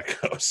see how that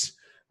goes.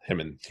 Him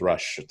and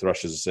Thrush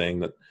is saying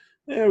that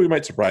we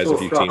might surprise a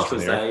few teams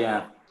in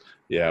here.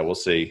 Yeah, we'll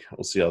see.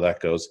 We'll see how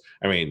that goes.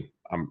 I mean,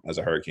 as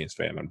a Hurricanes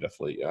fan, I'm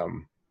definitely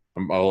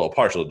I'm a little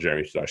partial to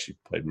Jeremy Thrush. He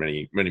played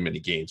many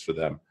games for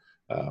them.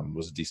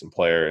 Was a decent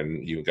player,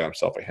 and even got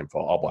himself a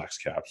handful of All Blacks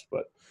caps,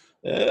 but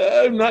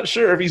I'm not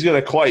sure if he's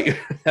going to quite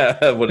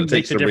have what it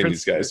takes to bring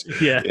these guys.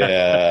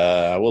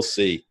 Yeah, we'll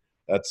see.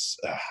 That's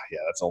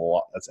a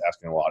lot. That's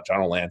asking a lot.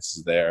 John Lance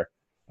is there.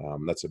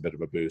 That's a bit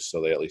of a boost, so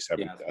they at least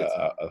have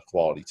a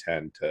quality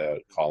 10 to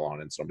call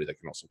on, and somebody that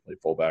can also play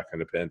fullback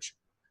in a pinch.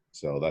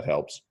 So that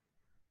helps.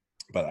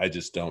 But I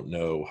just don't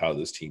know how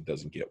this team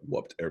doesn't get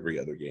whooped every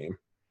other game.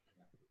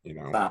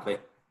 Exactly.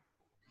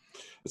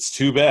 It's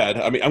too bad.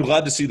 I mean, I'm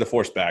glad to see the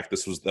Force back.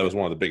 That was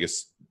one of the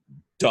biggest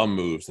dumb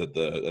moves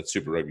that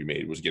Super Rugby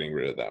made, was getting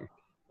rid of them.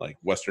 Like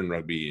Western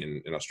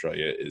rugby in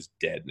Australia is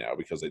dead now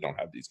because they don't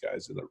have these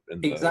guys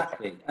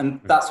Exactly.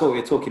 And that's what we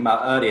were talking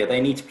about earlier.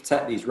 They need to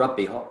protect these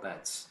rugby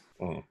hotbeds.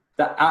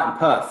 That out in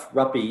Perth,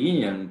 rugby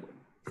union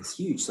is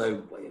huge.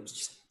 So it was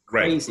just a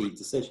crazy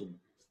decision.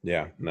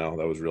 Yeah, no,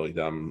 that was really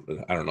dumb.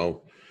 I don't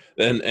know.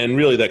 And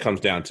really that comes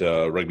down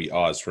to Rugby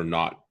Oz for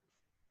not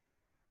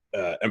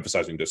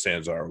emphasizing to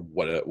Sanzar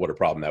what a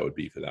problem that would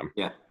be for them.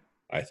 Yeah.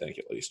 I think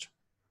at least.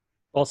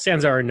 Well,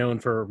 Sanzar are known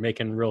for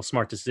making real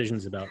smart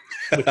decisions about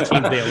which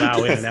teams they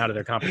allow in and out of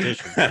their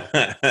competition. So.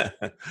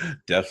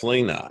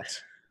 Definitely not.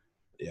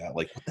 Yeah,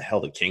 like what the hell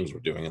the Kings were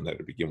doing in there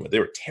to begin with. They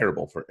were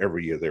terrible for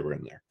every year they were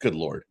in there. Good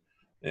Lord.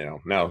 Now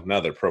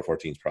they're Pro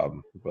 14's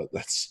problem, but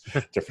that's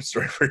a different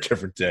story for a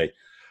different day.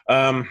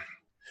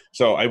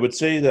 So I would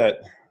say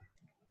that,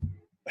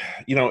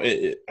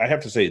 I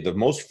have to say the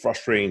most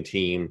frustrating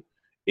team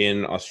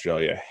in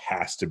Australia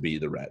has to be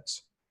the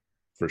Reds.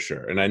 For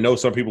sure. And I know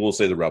some people will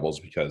say the Rebels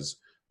because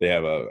they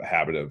have a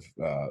habit of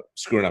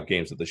screwing up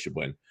games that they should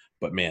win.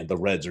 But, man, the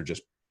Reds are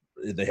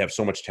they have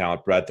so much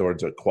talent. Brad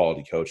Thorne's a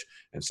quality coach,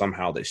 and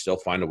somehow they still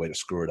find a way to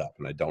screw it up,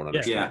 and I don't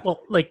understand. Yeah.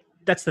 Well,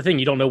 that's the thing.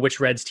 You don't know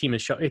which Reds team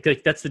is showing.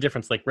 That's the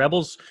difference. Like,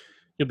 Rebels,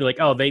 you'll be like,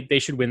 oh, they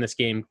should win this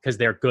game because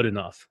they're good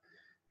enough.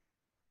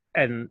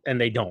 And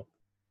they don't.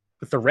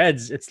 With the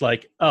Reds, it's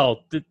like,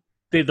 oh,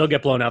 they'll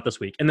get blown out this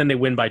week, and then they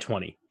win by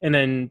 20. And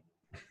then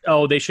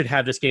oh, they should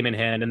have this game in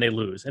hand, and they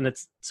lose. And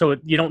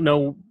you don't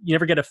know, you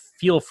never get a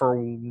feel for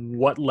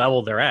what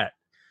level they're at.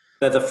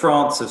 They're the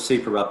France of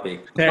Super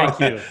Rugby. Thank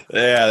you.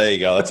 Yeah, there you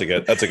go. That's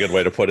a good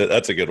way to put it.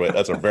 That's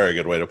a very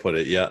good way to put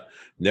it. Yeah.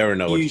 Never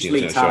know which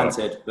Hugely team's going to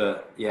show up. talented,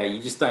 but yeah,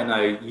 you just don't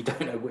know. You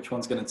don't know which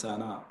one's going to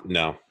turn up.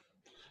 No.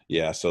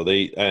 Yeah, so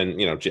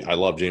I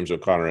love James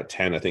O'Connor at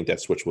 10. I think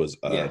that switch was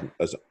an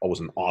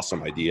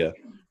awesome idea.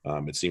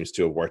 It seems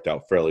to have worked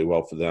out fairly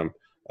well for them.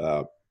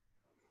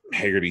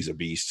 Haggerty's a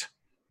beast,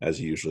 as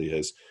he usually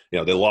is.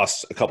 They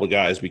lost a couple of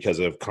guys because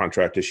of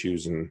contract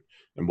issues and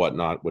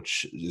whatnot,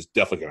 which is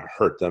definitely going to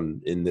hurt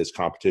them in this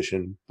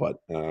competition. But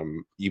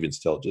even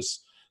still,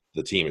 just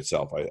the team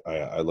itself,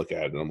 I look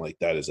at it and I'm like,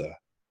 that is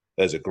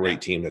a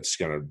great team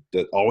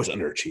that always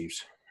underachieves.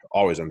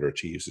 Always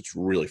underachieves. It's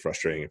really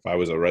frustrating. If I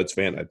was a Reds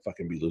fan, I'd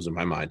fucking be losing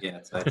my mind. Yeah,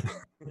 totally.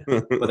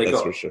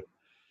 Well, for sure.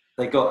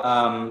 They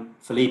got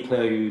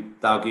Filippo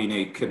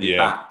Dalgunu could be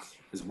back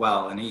as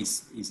well, and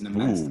he's an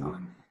immense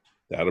talent.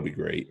 That'll be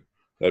great.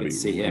 That'd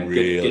be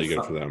really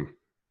good for them.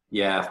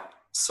 Yeah,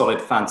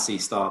 solid fantasy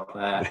star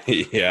player.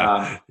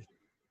 Yeah.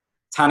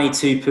 Tani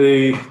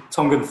Tupu,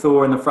 Tongan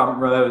Thor in the front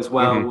row as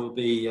well will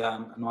be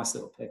a nice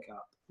little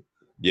pickup.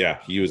 Yeah,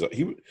 he's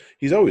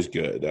always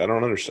good. I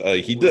don't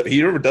understand. He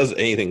never does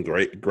anything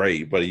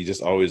great, but he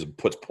just always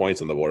puts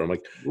points on the board. I'm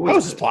like, how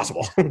is this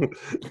possible?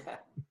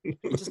 He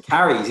just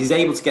carries. He's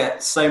able to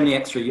get so many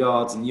extra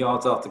yards and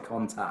yards after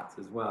contact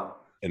as well.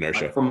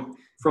 Inertia. Like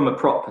from a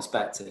prop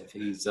perspective,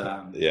 he's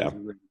really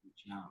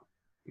reaching out.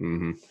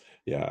 Mm-hmm.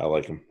 Yeah, I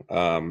like him.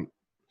 And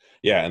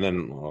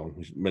then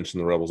we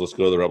mentioned the Rebels. Let's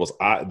go to the Rebels.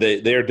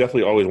 They are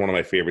definitely always one of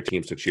my favorite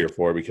teams to cheer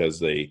for because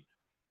they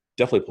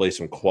definitely play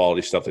some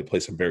quality stuff. They play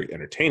some very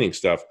entertaining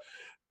stuff,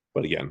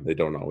 but again, they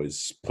don't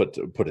always put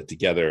it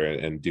together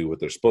and do what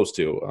they're supposed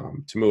to.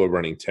 Tamua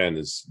running 10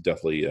 is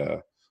definitely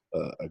a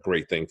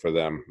great thing for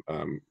them.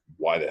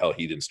 Why the hell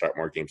he didn't start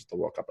more games at the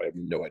World Cup, I have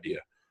no idea.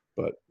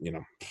 But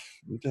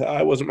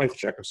I wasn't Michael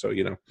Checker, so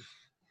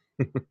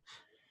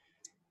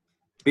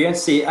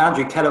BNC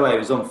Andrew Kellaway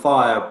was on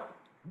fire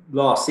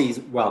last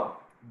season.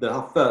 Well,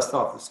 the first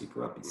half of the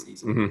Super Rugby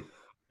season. Mm-hmm.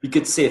 You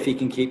could see if he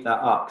can keep that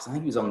up because I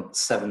think he was on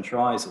 7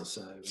 tries or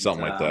so.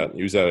 Something like that.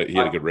 He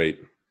had a good rate.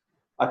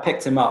 I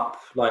picked him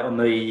up on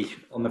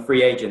the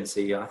free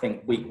agency. I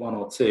think week 1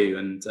 or 2,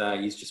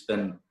 and he's just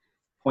been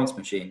points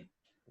machine.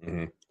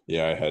 Mm-hmm.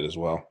 Yeah, I had as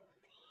well.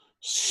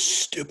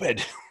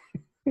 Stupid.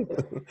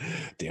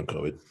 Damn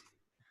COVID.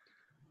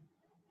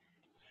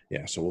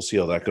 Yeah, so we'll see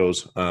how that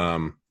goes.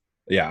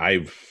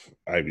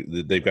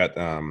 They've got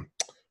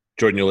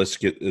Jordan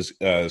Ulisk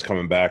is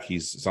coming back.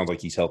 Sounds like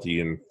he's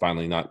healthy and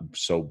finally not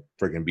so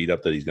freaking beat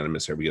up that he's going to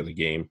miss every other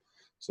game.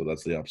 So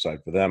that's the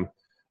upside for them.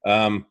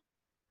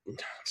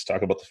 Let's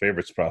talk about the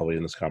favorites probably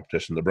in this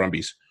competition, the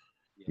Brumbies.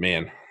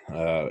 Man,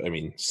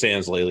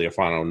 Sans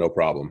Lealiafano, no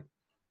problem.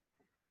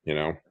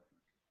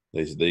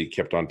 They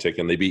kept on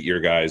ticking. They beat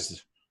your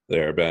guys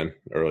there, Ben,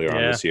 earlier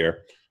on this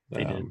year.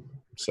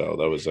 So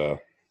that was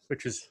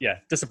which is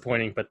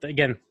disappointing. But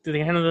again,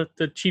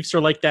 the Chiefs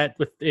are like that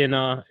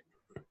within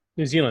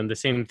New Zealand. The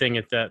same thing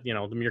at that,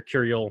 the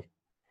mercurial.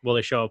 Will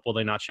they show up? Will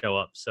they not show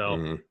up?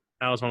 So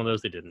that was one of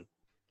those they didn't.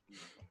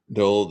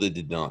 No, they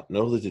did not.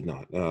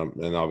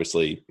 And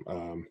obviously,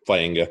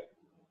 Fainga.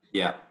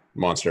 Yeah.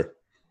 Monster.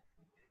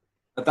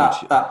 But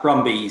that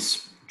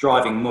Brumbies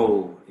driving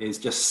maul is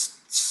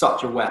just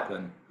such a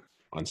weapon.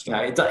 In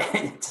fact,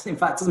 it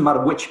doesn't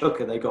matter which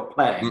hooker they got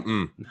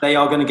playing. They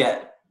are going to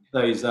get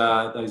those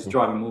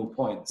driving maul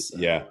points. So.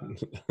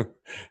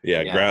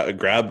 Yeah.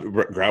 Grab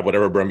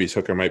whatever Brumbies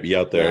hooker might be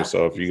out there. Yeah.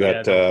 So if you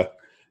got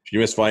if you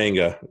miss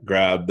Fainga,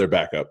 grab their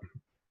backup.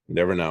 You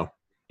never know.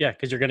 Yeah,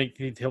 because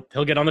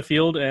he'll get on the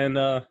field, and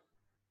a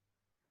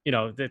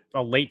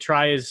late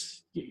try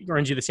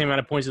earns you the same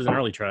amount of points as an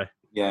early try.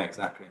 Yeah,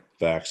 exactly.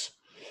 Facts.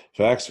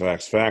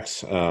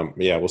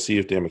 Yeah, we'll see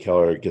if Dan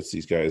McKellar gets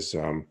these guys.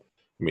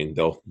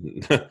 They'll.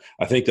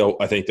 I think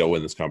they'll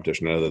win this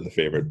competition. I know they're the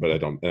favorite, but I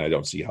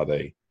don't see how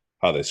they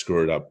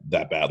screw it up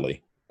that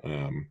badly.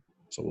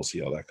 So we'll see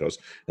how that goes.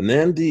 And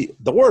then the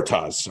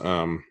Waratahs.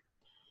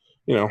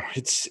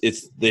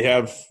 It's they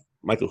have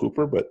Michael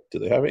Hooper, but do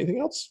they have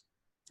anything else?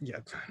 Yeah,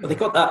 but they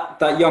got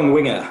that young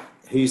winger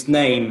whose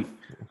name.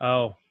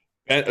 Oh,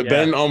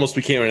 Ben almost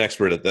became an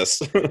expert at this.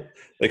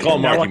 They call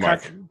him Marky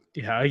Mark.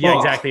 Yeah,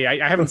 exactly.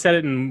 I haven't said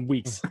it in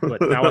weeks,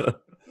 but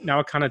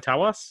now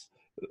Tawas?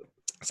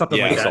 Something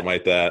like that. Something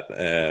like that.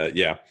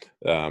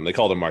 They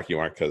called him Marky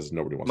Mark because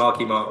nobody wants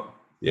Marky Mark.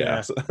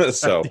 Yeah.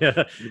 So,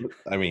 and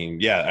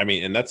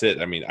that's it.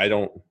 I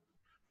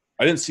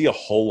didn't see a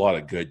whole lot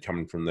of good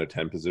coming from their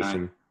 10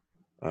 position.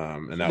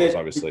 And that was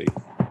obviously.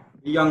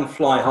 The young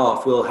fly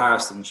half, Will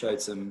Harrison,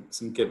 showed some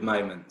good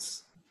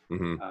moments.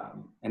 Mm-hmm.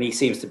 And he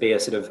seems to be a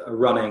sort of a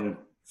running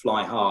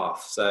fly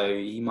half. So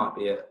he might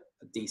be a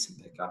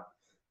decent pickup.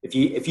 If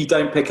you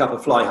don't pick up a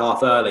fly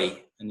half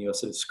early and you're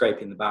sort of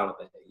scraping the barrel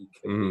a bit, he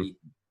could be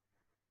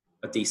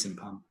a decent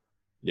punt.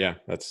 Yeah,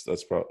 that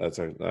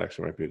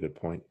actually might be a good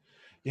point.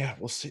 Yeah,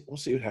 we'll see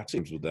what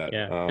happens with that.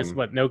 Yeah, because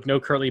no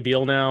Curly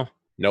Beal now.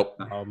 Nope.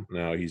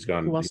 No, he's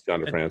gone. He's gone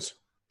to France.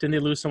 Didn't they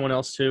lose someone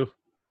else too?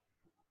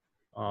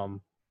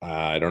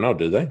 I don't know.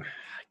 Did they?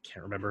 I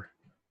can't remember.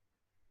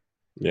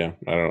 Yeah,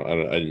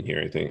 I didn't hear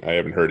anything. I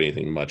haven't heard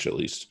anything much, at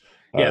least.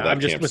 Yeah, I'm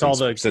just with all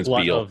the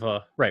glut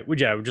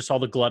of just all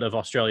the glut of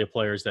Australia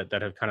players that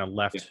have kind of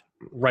left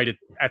right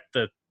at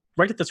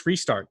this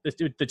restart.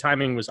 The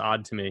timing was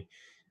odd to me.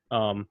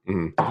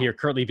 Here,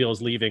 Curly Beal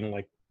is leaving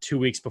like 2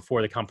 weeks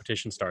before the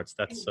competition starts.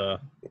 That's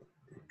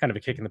kind of a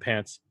kick in the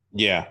pants.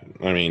 Yeah,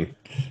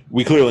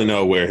 we clearly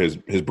know where his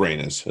brain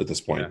is at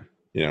this point.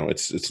 Yeah.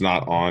 It's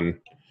not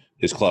on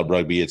his club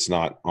rugby. It's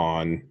not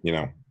on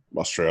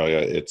Australia.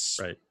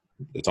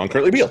 It's on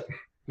Curly Beal.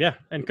 Yeah,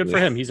 and good for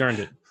him. He's earned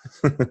it.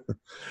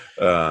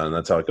 And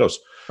that's how it goes.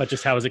 But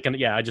just how is it going to?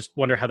 Yeah, I just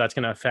wonder how that's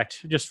going to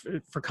affect just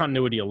for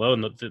continuity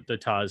alone the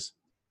Taz.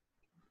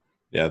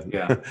 Yeah.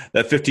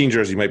 That 15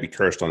 jersey might be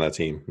cursed on that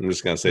team. I'm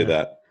just going to say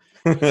that.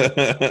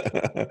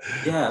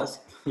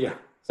 Yeah.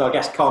 So I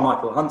guess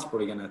Carmichael Hunt's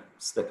probably going to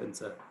slip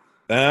into.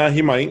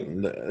 He might.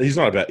 He's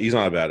not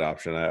a bad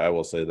option. I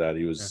will say that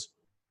he was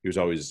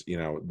always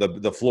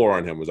the floor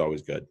on him was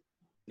always good.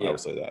 Yeah. I will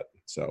say that.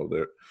 So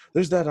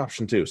there's that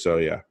option too. So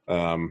yeah.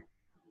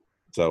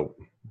 So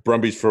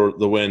Brumbies for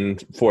the win,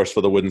 Force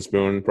for the wooden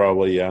spoon,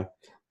 probably. Yeah.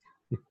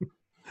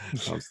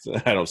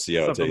 I don't see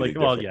how it's like.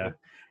 Well, yeah.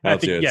 I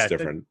think it's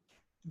different.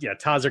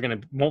 Taz are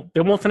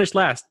they won't finish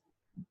last.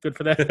 Good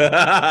for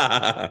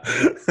that.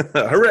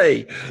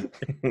 Hooray!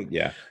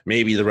 Yeah,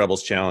 maybe the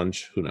Rebels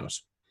challenge. Who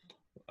knows?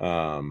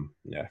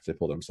 If they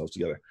pull themselves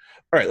together.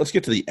 All right, let's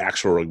get to the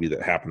actual rugby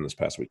that happened this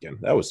past weekend.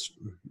 That was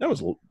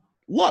a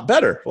lot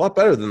better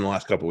than the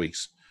last couple of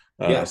weeks.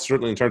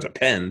 Certainly in terms of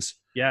pens.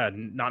 Yeah,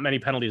 not many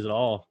penalties at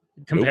all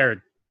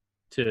compared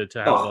to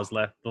how it was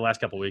the last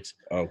couple of weeks.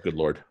 Oh, good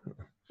Lord.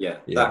 Yeah,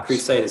 that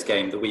Crusaders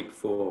game the week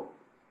before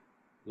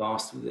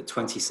last,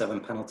 27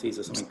 penalties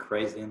or something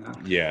crazy in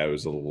that. Yeah, it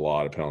was a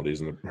lot of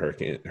penalties in the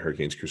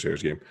Hurricanes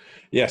Crusaders game.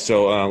 Yeah,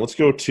 so let's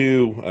go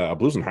to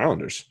Blues and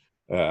Highlanders.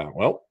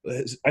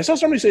 I saw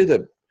somebody say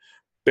that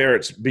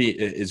Barrett's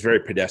is very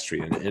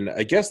pedestrian, and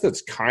I guess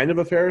that's kind of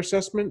a fair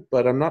assessment,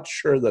 but I'm not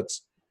sure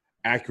that's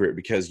accurate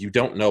because you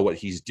don't know what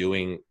he's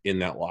doing in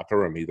that locker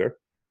room either.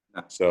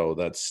 So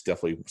that's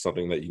definitely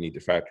something that you need to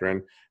factor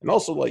in. And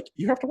also,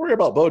 you have to worry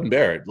about Bowden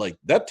Barrett.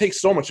 That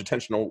takes so much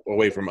attention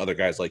away from other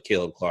guys like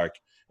Caleb Clark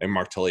and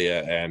Mark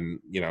Talia. And,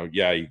 you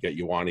get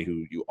Ioane,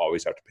 who you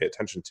always have to pay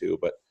attention to.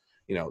 But,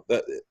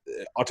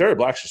 Aotearoa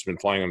Black's just been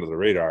flying under the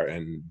radar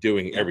and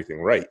doing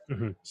everything right.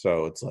 Mm-hmm.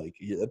 So it's I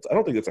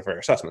don't think that's a fair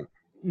assessment.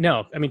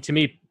 No. To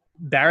me,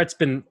 Barrett's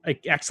been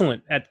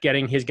excellent at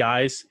getting his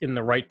guys in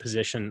the right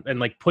position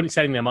and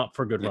setting them up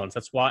for good runs.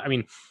 That's why,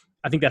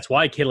 I think that's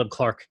why Caleb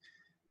Clark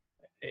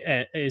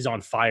is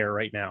on fire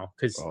right now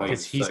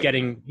because he's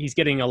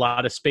getting a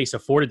lot of space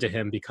afforded to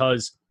him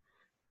because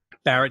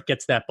Barrett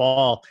gets that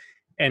ball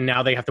and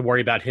now they have to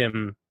worry about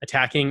him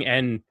attacking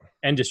and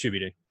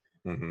distributing.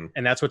 Mm-hmm.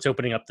 And that's what's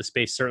opening up the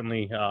space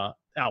certainly out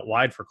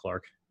wide for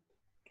Clark.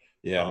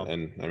 Yeah,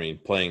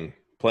 and playing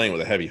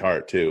with a heavy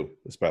heart too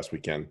this past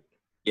weekend.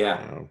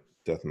 Yeah,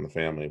 death in the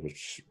family,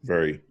 which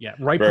very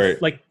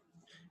what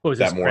was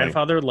his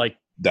grandfather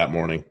that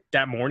morning?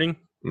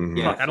 Mm-hmm.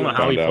 Yeah, I don't know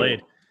how he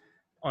played.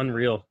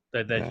 Unreal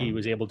that he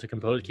was able to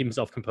keep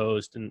himself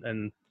composed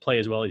and play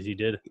as well as he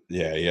did.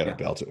 Yeah, he had a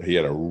belter. He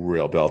had a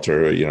real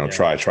belter.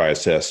 Try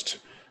assist.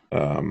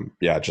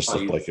 Just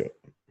looked like it.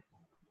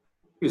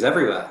 He was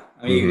everywhere.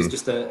 He was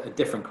just a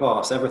different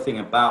class. Everything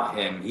about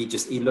him,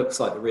 he looks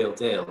like the real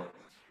deal.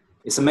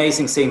 It's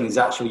amazing seeing these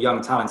actual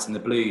young talents in the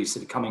Blues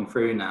sort of coming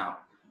through now.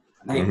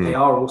 And they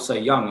are also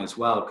young as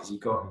well because you've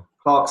got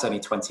Clark's only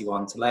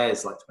 21.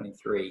 Talea's like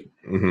 23.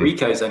 Mm-hmm.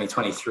 Rico's only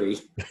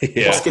 23.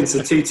 Yeah. Hoskins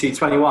to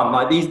 21.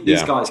 Like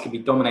these guys could be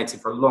dominating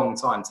for a long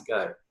time to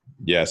go.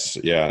 Yes,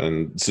 yeah,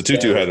 and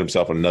Satutu had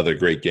himself another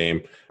great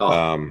game.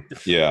 So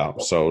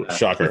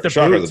shocker of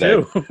the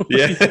day.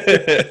 Yeah,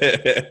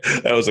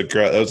 that was a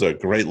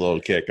great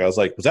little kick. I was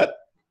like, I thought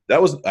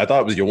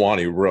it was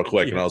Ioane real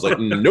quick, and I was like,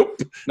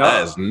 nope,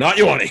 that is not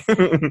Ioane.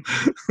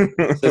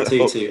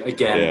 Satutu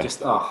again,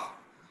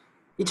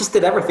 he just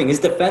did everything. His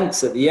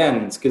defense at the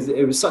end, because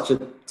it was such a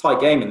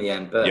tight game in the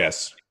end, but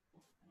yes,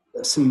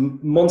 some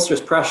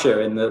monstrous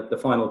pressure in the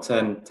final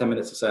 10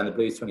 minutes or so in the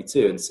Blues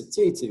 22, and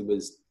Satutu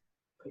was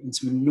putting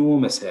some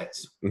enormous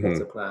hits as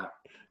a player.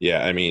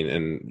 Yeah, I mean,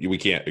 and we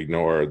can't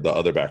ignore the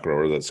other back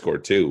rower that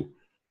scored two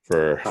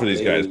for these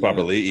guys.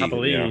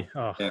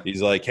 Papali'i.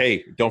 He's like,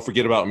 hey, don't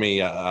forget about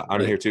me.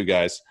 I'm here too,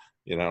 guys.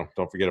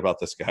 Don't forget about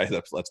this guy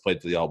that's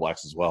played for the All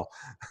Blacks as well.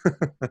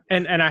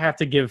 and I have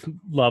to give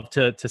love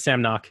to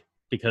Sam Nock,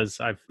 because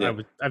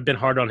I've been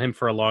hard on him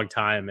for a long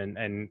time,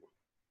 and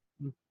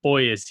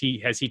boy, has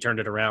he turned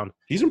it around.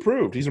 He's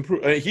improved. He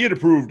had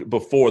improved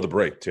before the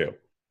break too.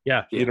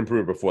 Yeah, he had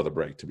improved before the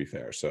break. To be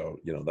fair, so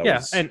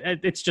and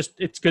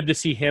it's good to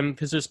see him,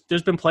 because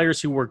there's been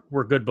players who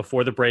were good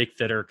before the break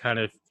that are kind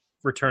of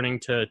returning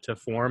to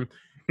form.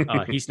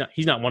 He's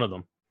not one of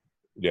them.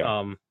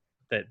 Yeah.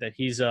 That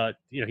he's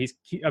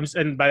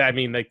and by that I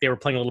mean, like, they were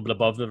playing a little bit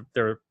above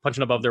they're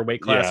punching above their weight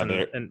class,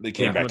 and they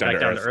came back down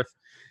to earth.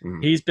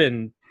 Mm-hmm. He's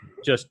been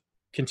just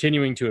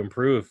continuing to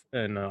improve,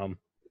 and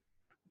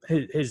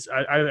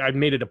I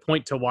made it a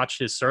point to watch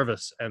his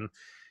service, and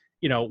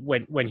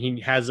when he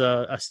has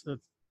a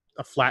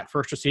flat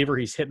first receiver,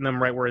 he's hitting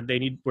them right where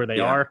they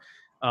are.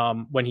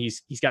 When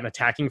he's got an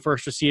attacking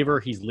first receiver,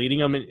 he's leading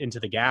them into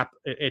the gap.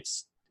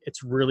 It's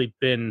really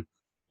been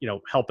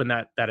helping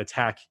that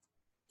attack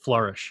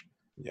flourish.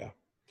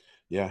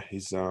 Yeah,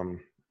 he's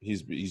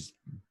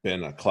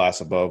been a class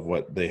above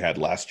what they had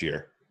last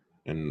year,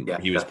 and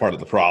he was part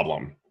of the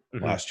problem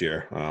last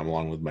year,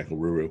 along with Michael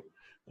Ruru.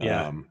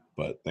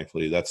 But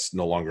thankfully that's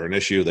no longer an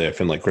issue. They have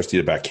Finlay Christie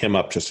to back him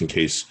up just in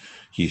case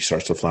he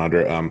starts to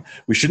flounder.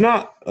 We should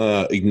not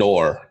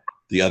ignore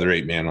the other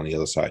 8-man on the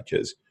other side,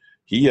 because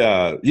he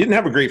didn't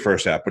have a great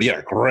first half, but he had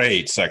a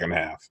great second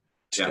half.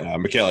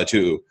 Michaela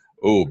too.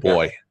 Oh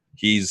boy,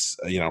 he's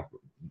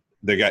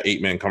they got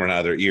 8 men coming out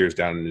of their ears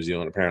down in New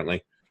Zealand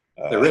apparently.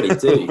 They really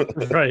do.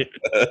 Right.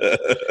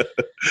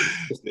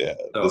 Yeah,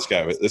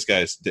 this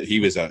guy's he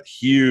was a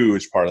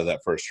huge part of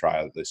that first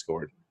try that they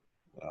scored.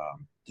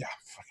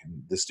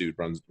 This dude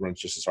runs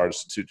just as hard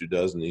as Tutu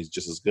does, and he's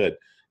just as good.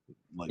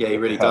 He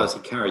really does. He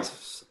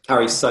carries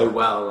so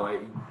well,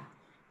 like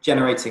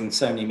generating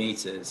so many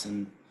meters,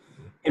 and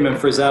him and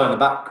Frizzell in the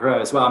back row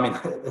as well. I mean,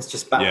 it's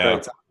just back row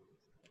talent.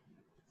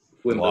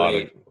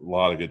 A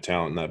lot of good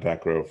talent in that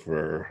back row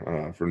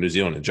for New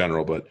Zealand in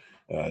general, but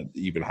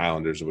even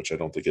Highlanders, which I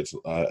don't think it's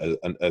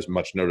as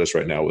much notice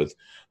right now with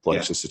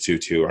Alexis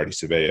Tutu, Artie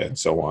Savea, and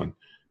so on.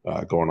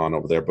 Going on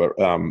over there, but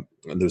and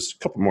there's a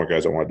couple more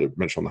guys I wanted to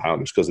mention on the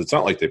Highlanders, because it's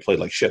not like they played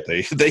like shit.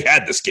 They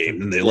had this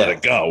game and they let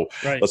it go.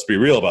 Right. Let's be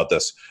real about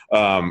this.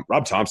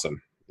 Rob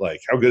Thompson, like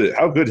how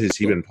good has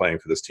he been playing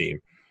for this team?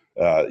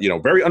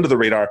 Very under the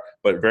radar,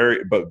 but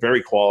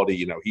very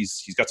quality.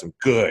 He's got some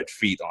good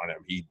feet on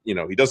him. He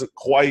doesn't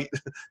quite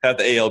have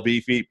the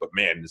ALB feet, but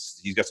man,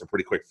 he's got some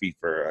pretty quick feet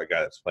for a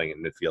guy that's playing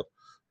in midfield.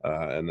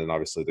 And then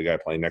obviously the guy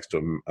playing next to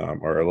him,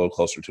 or a little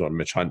closer to him,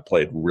 Mitch Hunt,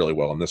 played really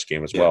well in this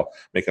game as well,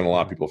 making a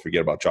lot of people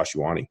forget about Josh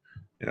Ioane,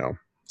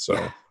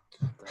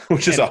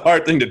 which is a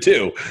hard thing to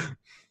do.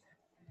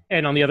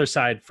 And on the other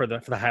side for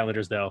the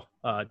Highlanders, though,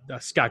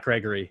 Scott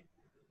Gregory,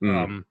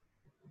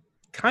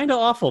 kind of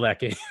awful that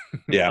game.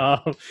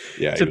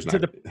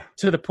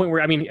 To the point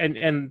where, I mean,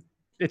 and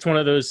it's one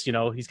of those,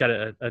 he's got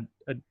a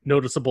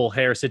noticeable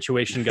hair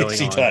situation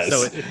going on. Does.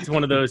 So it's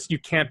one of those, you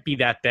can't be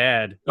that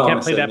bad. You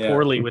can't play that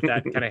poorly with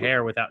that kind of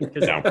hair without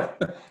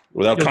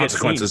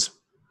consequences.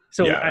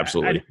 So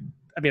absolutely.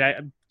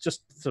 I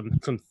just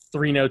some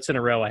 3 notes in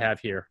a row I have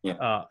here.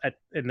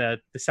 In the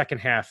second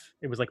half,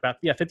 it was like about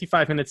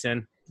 55 minutes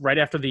in, right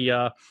after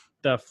the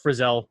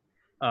Frizzell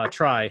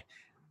try.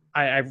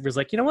 I was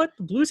like, you know what?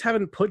 The Blues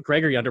haven't put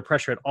Gregory under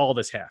pressure at all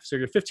this half. So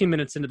you're 15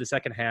 minutes into the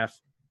second half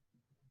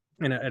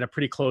in a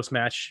pretty close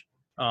match.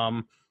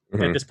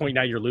 At this point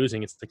now you're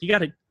losing. It's like you got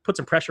to put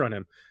some pressure on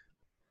him.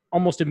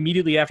 Almost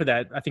immediately after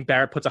that, I think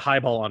Barrett puts a high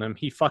ball on him.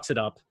 He fucks it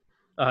up.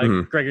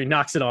 Gregory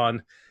knocks it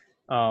on.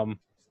 And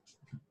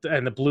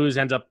the Blues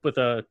end up with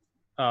a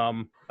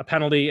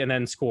penalty and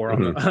then score.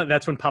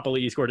 That's when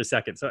Papali'i scored a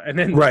second. So and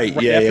then right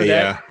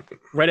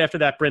after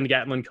that, Bryn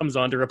Gatlin comes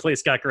on to replace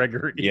Scott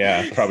Gregory.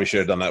 Yeah, probably should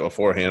have done that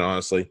beforehand,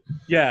 honestly.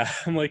 Yeah,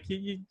 I'm like,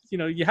 you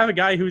have a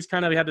guy who's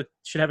kind of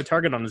should have a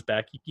target on his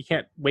back. You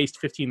can't waste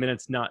 15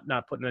 minutes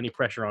not putting any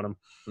pressure on him.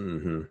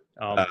 And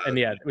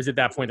it was at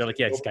that point they're like,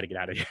 he's got to get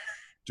out of here.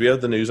 Do we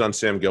have the news on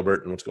Sam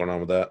Gilbert and what's going on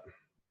with that?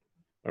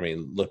 I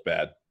mean, look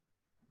bad.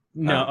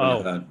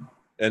 No.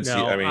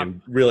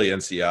 Really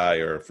NCI,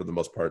 or for the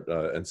most part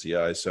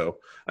NCI. So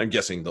I'm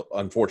guessing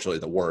unfortunately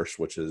the worst,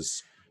 which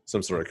is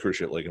some sort of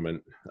cruciate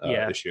ligament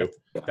issue.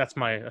 That's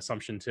my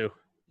assumption too.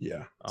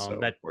 Yeah.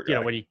 That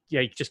when he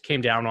just came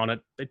down on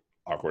it,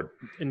 awkward.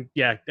 And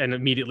and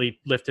immediately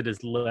lifted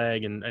his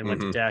leg and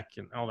went to deck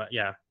and all that.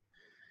 Yeah.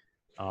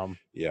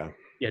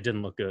 It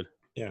didn't look good.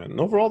 Yeah, and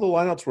overall the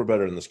lineouts were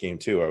better in this game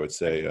too, I would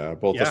say.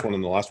 Both this one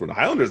and the last one. The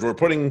Highlanders were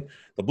putting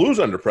the Blues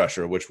under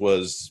pressure, which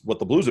was what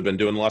the Blues have been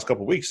doing the last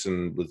couple of weeks,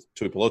 and with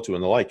Tui Pelotu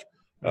and the like.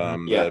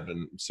 That have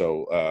been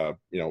so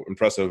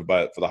impressive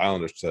for the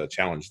Highlanders to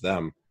challenge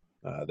them.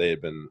 They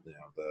had been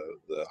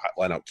the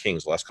lineout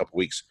kings the last couple of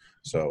weeks.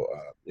 So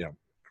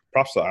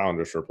props to the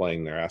Islanders for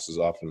playing their asses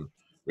off, and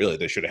really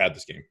they should have had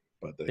this game,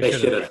 but they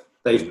should have.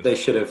 They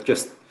should have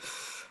just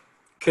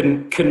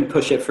couldn't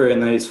push it through in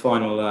those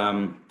final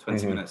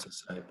 20 minutes or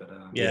so. But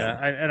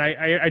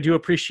I do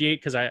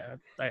appreciate, because I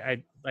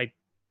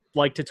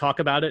like to talk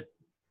about it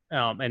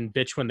and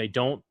bitch when they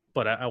don't,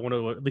 but I want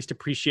to at least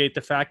appreciate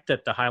the fact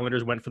that the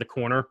Highlanders went for the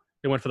corner.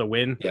 They went for the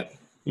win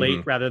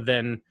late rather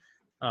than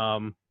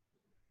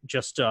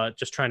just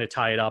trying to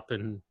tie it up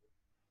and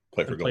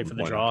play for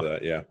the draw,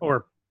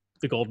 or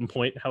the golden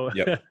point. That's what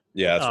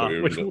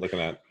we were looking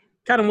at.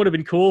 Kind of would have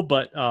been cool,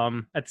 but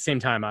at the same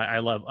time, I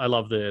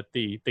love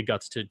the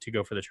guts to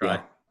go for the try.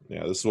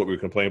 Yeah, this is what we were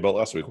complaining about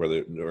last week, where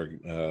there were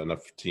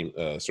enough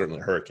certainly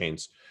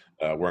Hurricanes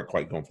weren't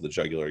quite going for the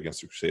jugular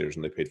against the Crusaders,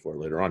 and they paid for it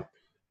later on.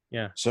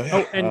 Yeah. So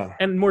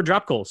and more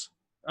drop goals,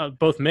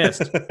 both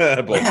missed.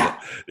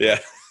 Yeah.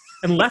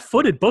 And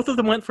left-footed, both of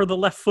them went for the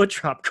left foot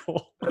drop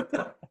goal.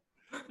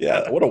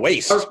 Yeah, what a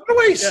waste! What a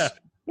waste!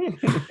 Yeah.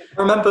 I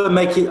remember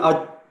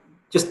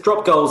just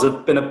drop goals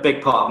have been a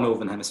big part of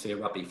Northern Hemisphere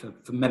rugby for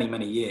many,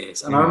 many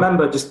years. And I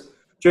remember just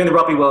during the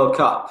Rugby World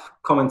Cup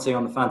commenting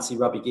on the Fantasy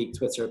Rugby Geek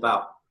Twitter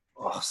about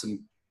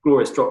some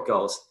glorious drop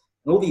goals.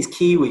 And all these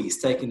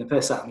Kiwis taking the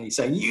piss at me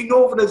saying, "You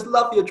Northerners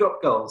love your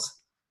drop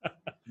goals."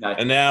 No.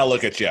 And now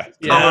look at you.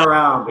 Come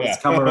around. It's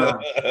come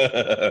around.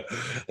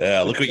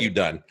 Yeah, look what you've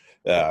done.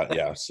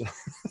 So.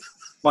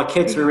 My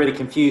kids were really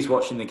confused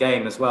watching the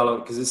game as well,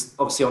 because it's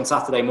obviously on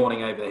Saturday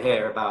morning over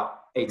here about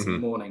 8 in the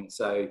morning.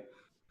 So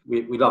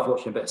we love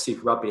watching a bit of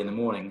Super Rugby in the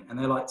morning. And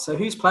they're like, "So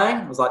who's playing?"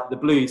 I was like, "The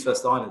Blues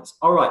versus the Islanders."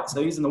 "All right,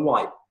 so who's in the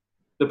white?"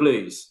 "The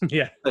Blues."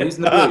 Yeah. "So who's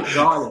in the Blues?"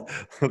 "The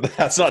Islanders."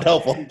 That's not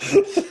helpful.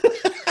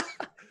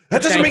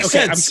 That doesn't make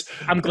sense.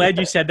 I'm glad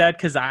you said that,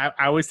 because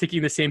I was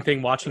thinking the same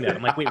thing watching that.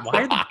 I'm like, wait,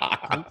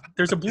 why?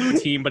 There's a blue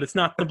team, but it's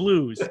not the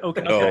Blues.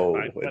 Okay. No,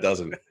 it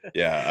doesn't.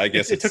 Yeah, I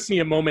guess it took me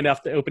a moment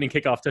after the opening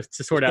kickoff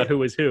to sort out who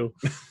was who.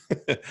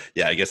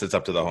 Yeah, I guess it's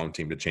up to the home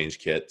team to change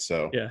kit.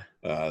 So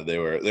they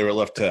were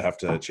left to have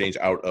to change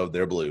out of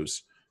their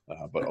Blues.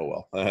 But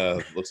oh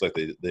well. Looks like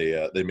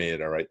they made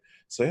it all right.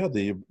 So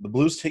the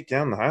Blues take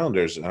down the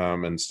Highlanders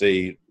and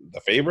stay the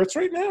favorites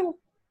right now.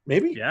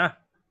 Maybe. Yeah.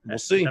 We'll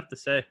see. Have to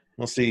say.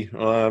 We'll see.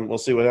 We'll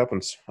see what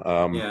happens.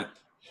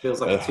 Feels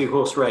like a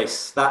 2-horse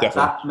race. That game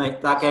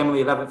on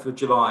the 11th of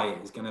July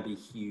is going to be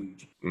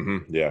huge.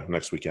 Yeah,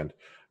 next weekend.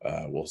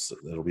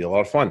 It'll be a lot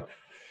of fun.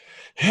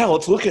 Yeah,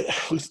 let's look at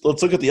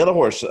the other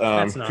horse.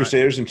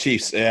 Crusaders and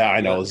Chiefs. Yeah,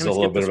 I know this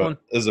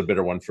is a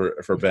bitter one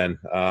for Ben.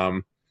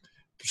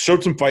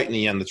 Showed some fight in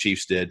the end. The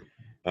Chiefs did.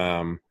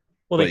 Well,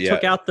 they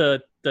took out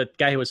the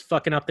guy who was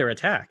fucking up their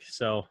attack.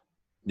 So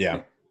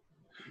yeah,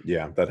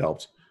 that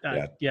helped.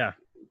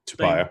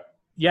 Tupaya.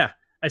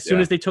 As soon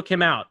as they took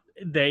him out,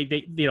 they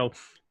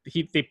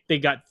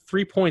got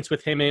 3 points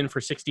with him in for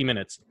 60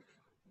 minutes,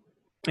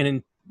 and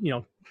in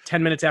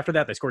 10 minutes after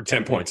that they scored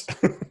 10 points.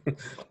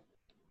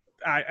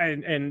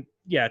 And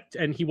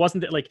he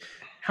wasn't like,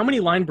 how many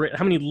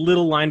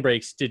little line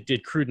breaks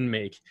did Cruden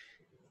make,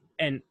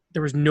 and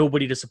there was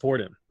nobody to support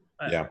him.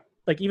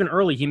 Like even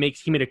early he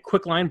made a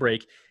quick line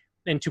break,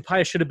 and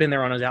Tupaya should have been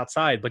there on his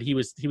outside, but he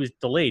was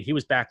delayed. He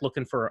was back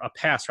looking for a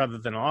pass rather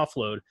than an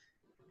offload,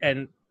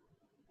 and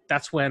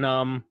that's when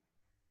I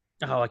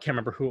can't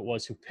remember who it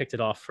was who picked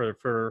it off for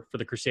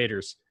the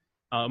Crusaders.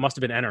 It must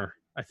have been Enner,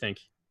 I think.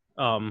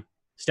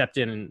 Stepped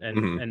in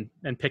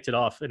and picked it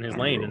off in his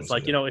lane. And it's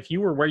like, if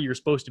you were where you're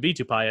supposed to be,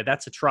 Tupaya,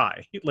 that's a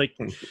try. Like,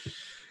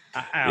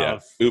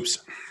 oops,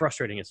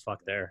 frustrating as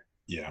fuck there.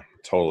 Yeah,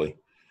 totally.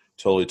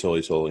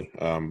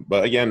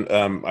 But again,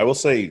 I will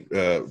say,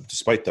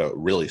 despite the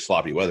really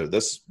sloppy weather, the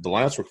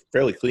lineups were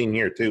fairly clean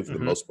here too for the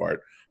most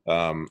part.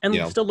 And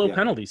still low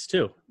penalties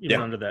too,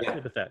 even under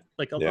that. With that,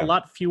 like a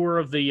lot fewer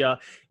of the.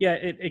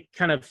 It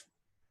kind of,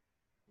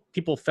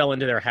 people fell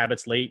into their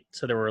habits late,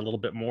 so there were a little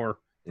bit more.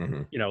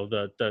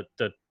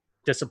 The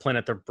discipline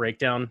at the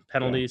breakdown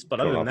penalties, but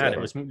other than that, it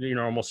was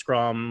normal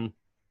scrum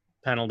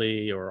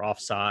penalty or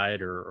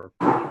offside or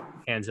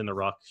hands in the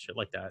ruck, shit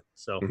like that.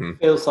 So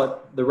feels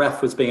like the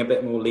ref was being a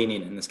bit more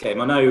lenient in this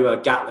game. I know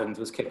Gatland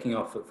was kicking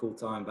off at full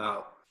time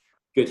about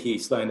Goodhue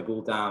slowing the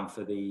ball down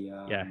for the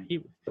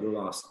for the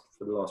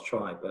last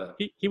try, but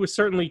he was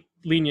certainly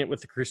lenient with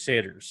the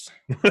Crusaders.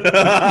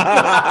 I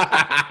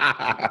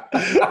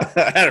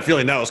had a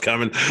feeling that was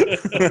coming.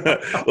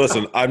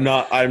 Listen, I'm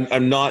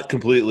not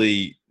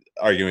completely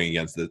arguing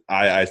against it.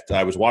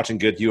 I was watching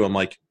Goodhue. I'm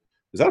like,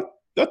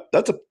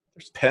 that's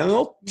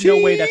penalty.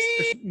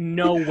 There's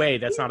no way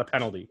that's not a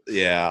penalty.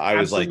 Yeah, I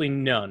was absolutely like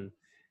none.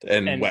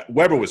 And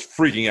Weber was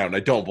freaking out, and I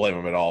don't blame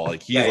him at all.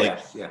 Like he's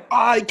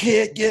I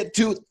can't get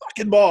to the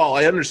fucking ball.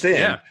 I understand.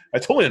 Yeah. I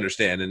totally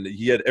understand, and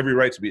he had every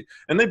right to be.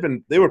 And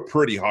they were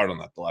pretty hard on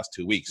that the last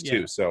 2 weeks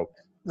too. So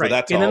right,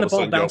 that's and then the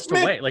ball bounced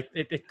away. Like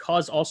it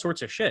caused all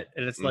sorts of shit,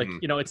 and it's like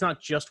it's not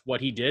just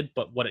what he did,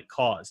 but what it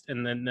caused,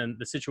 and then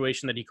the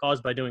situation that he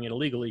caused by doing it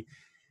illegally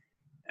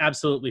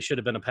absolutely should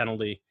have been a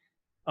penalty.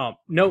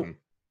 No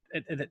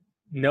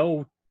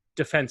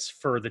defense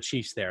for the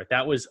Chiefs there.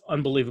 That was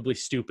unbelievably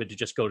stupid to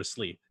just go to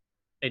sleep.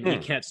 And you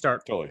can't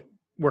start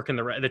working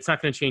it's not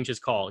going to change his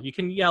call. You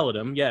can yell at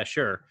him. Yeah,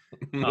 sure.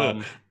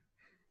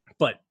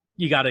 But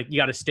you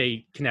gotta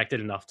stay connected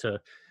enough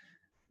to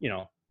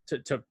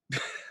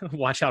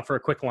watch out for a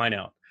quick line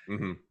out.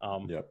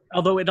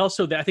 Although it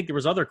also, I think there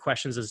was other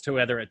questions as to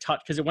whether it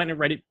touched, because it went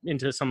right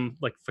into some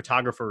like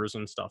photographers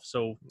and stuff.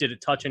 So did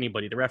it touch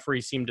anybody? The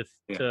referee seemed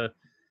to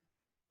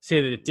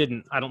say that it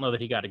didn't. I don't know that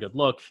he got a good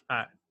look.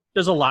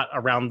 There's a lot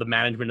around the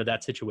management of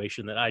that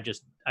situation that I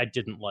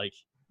didn't like.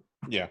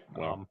 Yeah.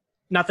 Well.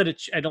 Not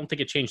that I don't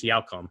think it changed the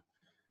outcome.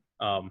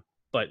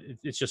 But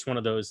it's just one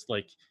of those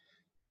like,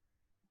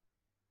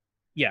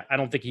 yeah, I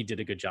don't think he did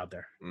a good job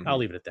there. I'll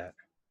leave it at that.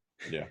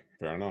 Yeah,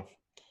 fair enough.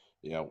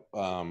 Yeah.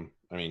 I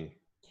mean,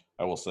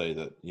 I will say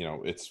that,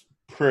 it's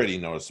pretty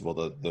noticeable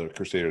that the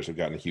Crusaders have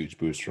gotten a huge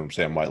boost from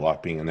Sam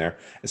Whitelock being in there,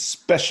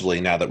 especially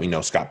now that we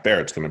know Scott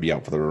Barrett's going to be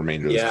out for the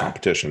remainder of this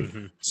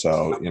competition.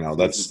 So,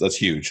 that's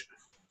huge.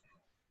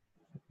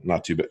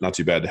 Not too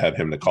bad to have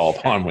him to call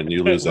upon when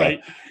you lose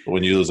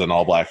when you lose an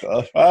all black.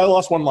 I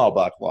lost one all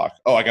black block.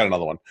 Oh, I got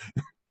another one.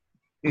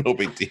 No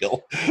big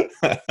deal.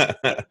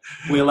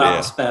 We'll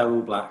out spare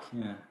all black.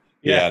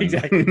 Yeah,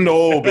 exactly.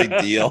 No big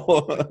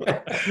deal.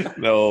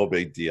 No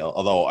big deal.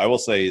 Although I will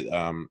say,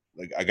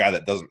 a guy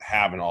that doesn't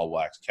have an all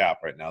blacks cap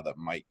right now that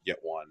might get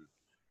one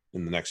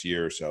in the next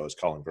year or so is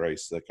Colin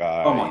Grace. That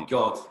guy. Oh my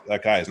god.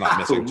 That guy is not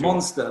missing.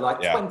 Monster,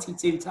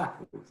 22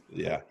 tackles.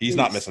 Yeah, he's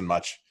not missing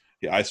much.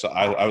 Yeah,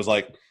 I was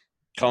like,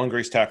 Colin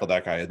Grace tackled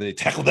that guy, and then he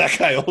tackled that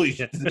guy.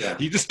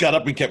 He just got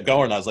up and kept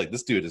going. I was like,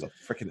 this dude is a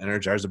freaking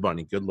Energizer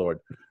Bunny. Good Lord.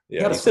 Yeah,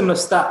 he had similar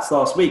stats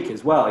last week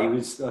as well. I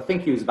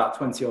think he was about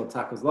 20 odd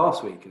tackles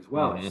last week as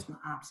well. He's an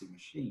absolute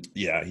machine.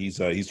 Yeah, he's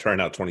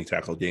trying out 20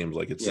 tackle games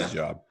like it's his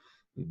job.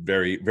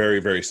 Very, very,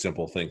 very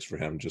simple things for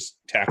him. Just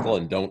tackle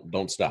and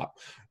don't stop.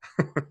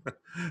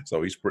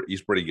 So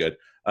he's pretty good.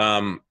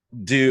 And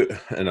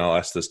I'll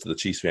ask this to the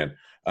Chiefs fan.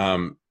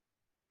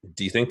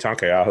 Do you think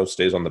Tankayaho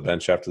stays on the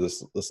bench after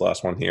this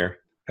last one here?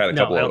 Had a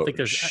couple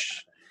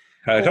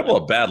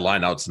of bad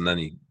lineouts, and then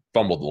he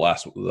fumbled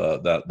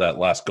that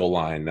last goal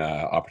line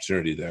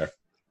opportunity there.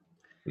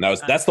 And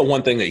that's the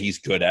one thing that he's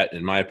good at,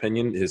 in my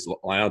opinion. His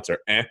lineouts are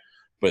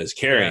but his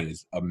carrying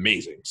is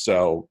amazing.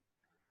 So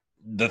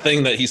the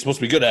thing that he's supposed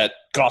to be good at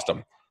cost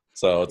him.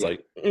 So it's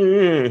like,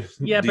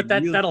 but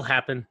that'll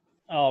happen.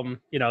 You're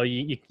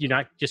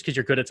not, just because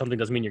you're good at something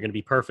doesn't mean you're going to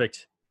be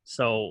perfect.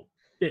 So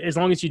as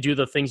long as you do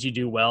the things you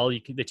do well,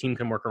 the team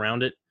can work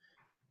around it.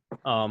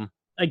 But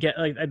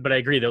I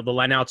agree though, the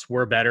lineouts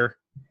were better.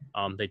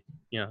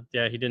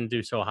 He didn't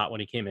do so hot when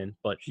he came in,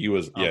 but he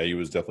was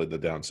definitely the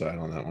downside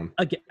on that one.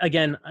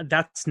 Again,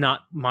 that's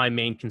not my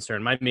main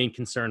concern. My main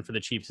concern for the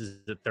Chiefs is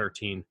at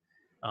 13.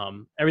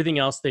 Everything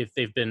else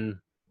they've been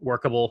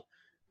workable,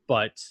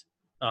 but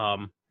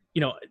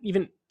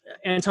even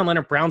Anton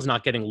Leonard-Brown's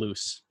not getting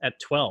loose at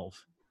 12.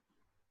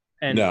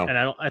 And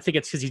I think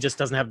it's because he just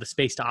doesn't have the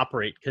space to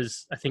operate,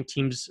 because I think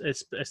teams,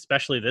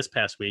 especially this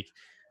past week,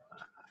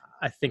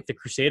 I think the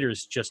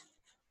Crusaders just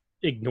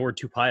ignored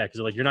Tupaia because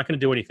they're like, you're not going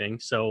to do anything,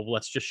 so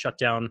let's just shut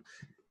down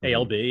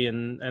ALB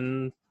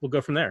and we'll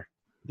go from there.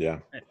 Yeah.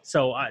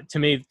 So to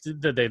me,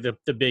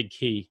 the big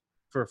key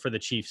for the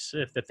Chiefs,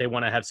 if they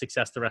want to have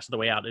success the rest of the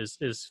way out,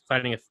 is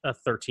finding a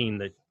 13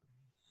 that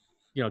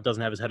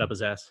doesn't have his head up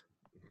his ass.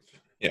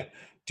 Yeah.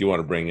 Do you want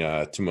to bring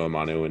Timo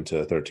Manu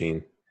into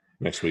 13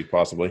 next week,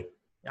 possibly?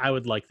 I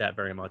would like that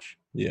very much.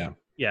 Yeah.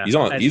 Yeah. He's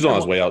on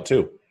his way out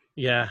too.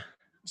 Yeah.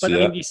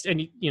 But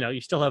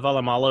you still have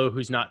Alamalo,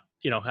 who's not,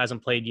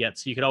 hasn't played yet.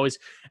 So you could always,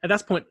 at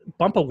that point,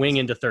 bump a wing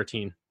into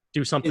 13,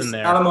 do something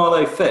there. Is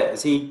Alamalo fit?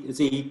 Is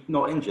he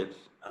not injured?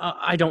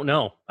 I don't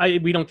know.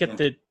 We don't get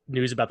the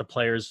news about the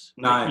players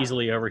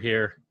easily over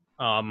here.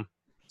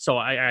 So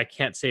I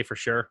can't say for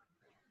sure.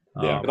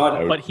 Yeah.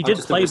 But he did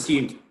play.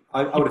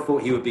 I would have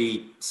thought he would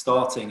be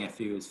starting if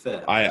he was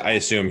fit. I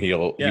assume he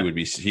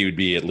would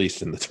be at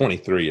least in the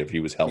 23 if he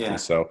was healthy. Yeah.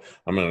 So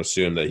I'm going to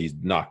assume that he's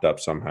knocked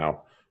up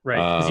somehow. Right.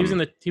 Because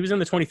he was in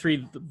the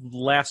 23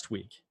 last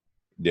week.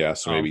 Yeah.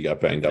 So maybe he got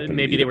banged up.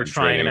 Maybe they were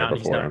trying him out.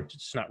 And he's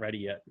just not ready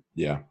yet.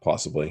 Yeah,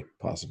 possibly,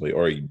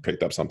 or he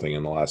picked up something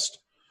in the last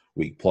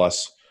week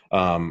plus.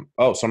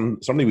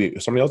 Somebody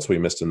else we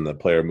missed in the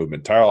player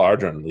movement. Tyrell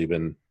Ardron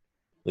leaving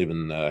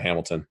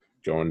Hamilton,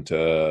 going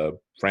to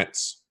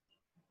France.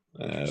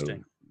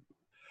 Interesting.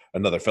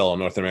 Another fellow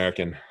North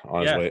American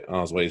on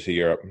his way to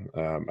Europe.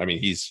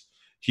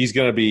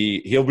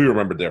 He'll be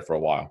remembered there for a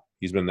while.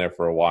 He's been there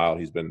for a while.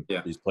 He's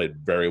played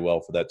very well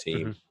for that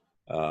team.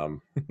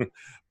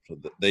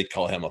 They'd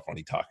call him a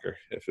funny talker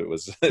if it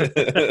was.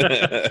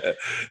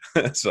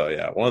 So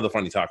yeah, one of the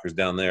funny talkers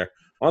down there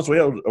on his way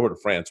over to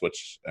France,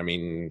 which I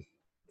mean,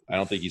 I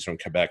don't think he's from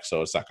Quebec,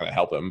 so it's not going to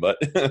help him, but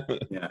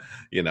Yeah.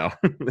 you know,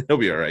 he'll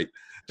be all right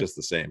just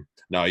the same.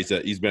 No,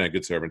 he's been a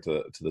good servant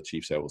to the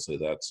Chiefs, I will say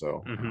that.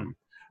 So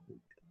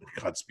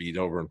Godspeed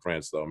over in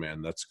France, though,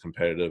 man. That's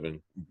competitive,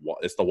 and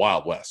it's the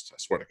Wild West. I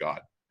swear to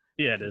God.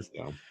 Yeah, it is.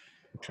 You know,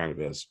 it kind of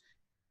is.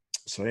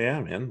 So yeah,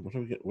 man.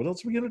 What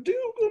else are we gonna do?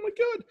 Oh my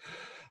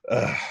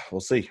God.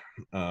 We'll see.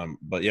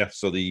 But yeah,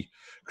 so the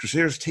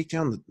Crusaders take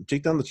down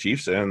the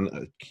Chiefs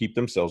and keep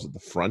themselves at the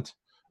front.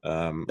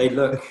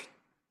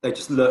 They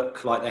just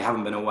look like they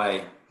haven't been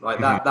away. Like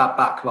that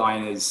back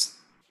line is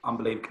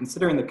unbelievable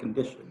considering the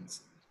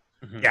conditions.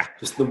 Yeah.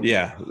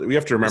 We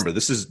have to remember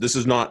this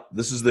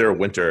is their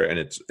winter, and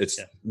it's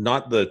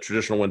not the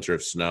traditional winter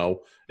of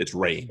snow. It's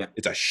rain. Yeah.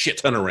 It's a shit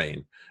ton of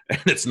rain, and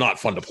it's not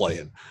fun to play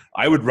in.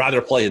 I would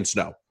rather play in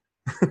snow.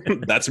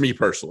 That's me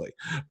personally,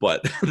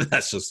 but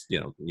that's just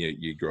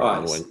you grow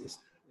up knowing. It's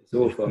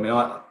awful. I mean,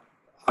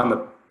 I'm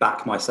a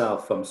back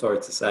myself. I'm sorry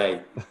to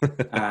say,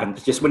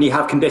 and just when you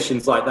have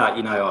conditions like that,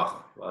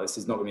 this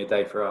is not going to be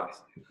a day for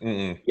us.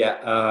 Mm-mm.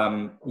 Yeah,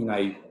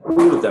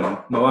 all of them,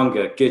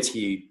 Moanga,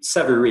 Goodhue,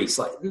 Severis,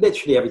 like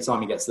literally every time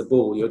he gets the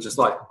ball, you're just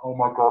like, oh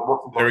my God,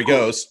 what's there he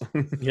goes.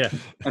 Yeah.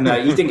 And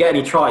he didn't get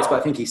any tries,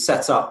 but I think he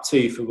set up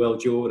 2 for Will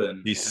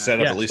Jordan. He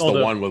set up at least the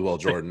one with Will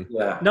Jordan.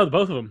 Yeah. No,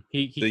 both of them.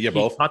 He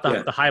both? caught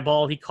the high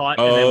ball he caught,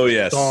 and then was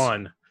yes.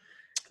 gone.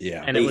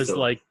 Yeah. And it was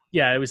like,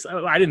 it was.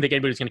 I didn't think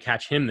anybody was going to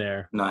catch him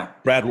there. No.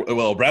 Brad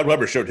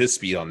Weber showed his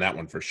speed on that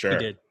one for sure. He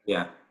did.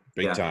 Yeah.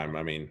 Big time.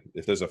 I mean,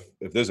 if there's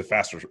a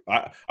faster,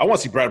 I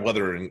want to see Brad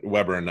Weber and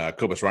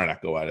Kobus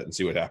Reinach go at it and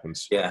see what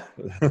happens. Yeah.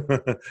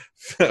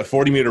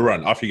 40-meter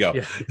run, off you go.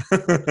 Yeah.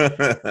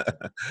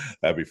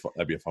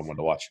 That'd be a fun one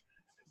to watch.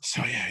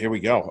 So yeah, here we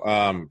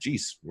go.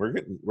 Geez, we're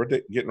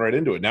getting right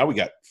into it. Now we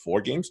got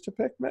 4 games to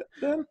pick,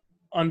 then.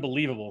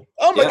 Unbelievable.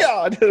 Oh my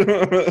God.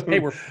 Hey,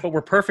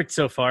 we're perfect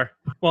so far.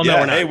 Well, no,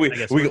 we're not. Hey, we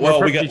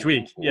got each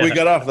week. Yeah. We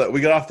got off the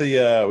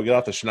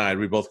schneid.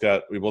 We both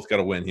got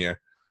a win here.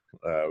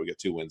 We got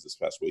 2 wins this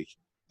past week.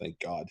 Thank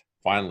God.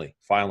 Finally,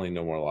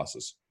 no more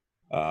losses.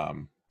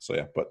 So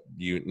yeah, but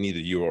neither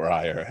you or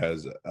I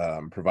has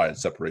provided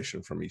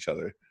separation from each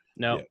other.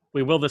 No, yet.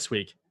 We will this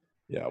week.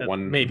 Yeah,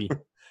 maybe.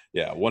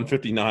 Yeah,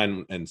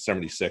 159 and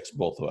 76,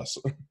 both of us.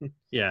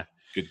 Yeah.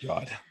 Good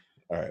God.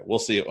 All right, we'll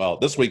see. Well,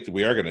 this week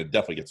we are going to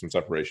definitely get some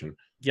separation.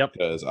 Yep.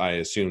 Because I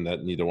assume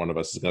that neither one of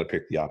us is going to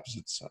pick the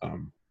opposites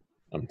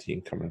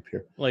team coming up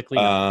here. Likely.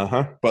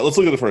 But let's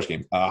look at the first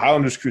game.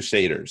 Highlanders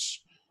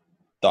Crusaders.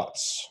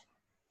 Thoughts?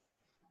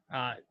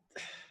 The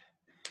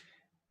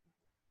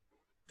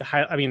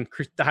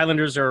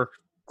Highlanders are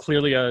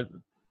clearly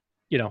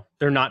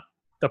they're not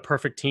the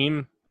perfect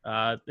team.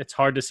 It's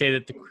hard to say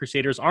that the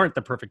Crusaders aren't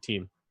the perfect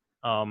team.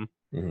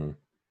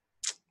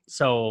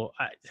 So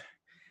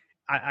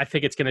I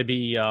think it's going to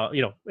be,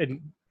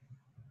 and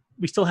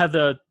we still have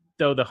the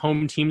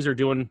home teams are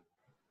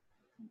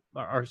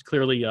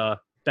clearly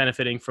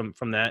benefiting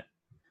from that.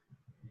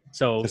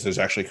 So there's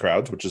actually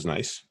crowds, which is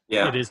nice.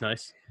 Yeah, it is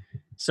nice.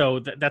 So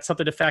that's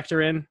something to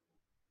factor in.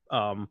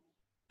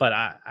 But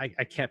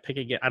I can't pick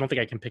again. I don't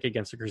think I can pick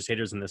against the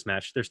Crusaders in this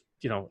match. There's,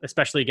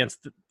 especially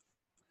against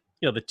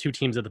the 2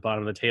 teams at the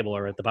bottom of the table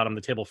are at the bottom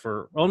of the table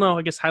for. Oh no,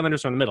 I guess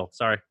Highlanders are in the middle.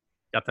 Sorry,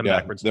 got them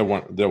backwards. They're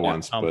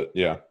ones, but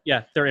yeah.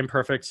 Yeah, they're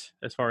imperfect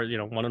as far as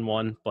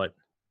 1-1, but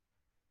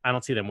I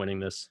don't see them winning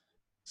this.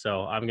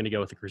 So I'm going to go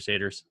with the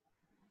Crusaders.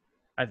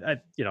 I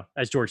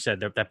as George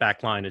said, that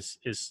back line is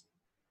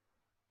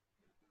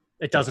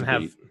it doesn't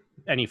have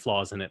any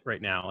flaws in it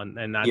right now,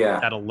 and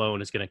that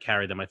alone is going to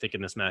carry them, I think,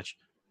 in this match.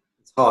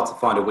 It's hard to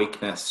find a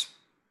weakness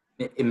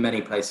in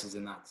many places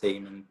in that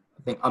team, and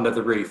I think under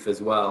the roof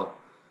as well,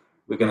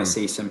 we're going to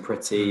see some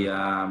pretty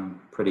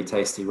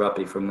tasty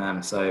rugby from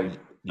them. So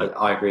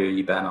I agree with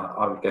you, Ben.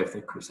 I would go for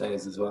the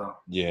Crusaders as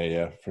well.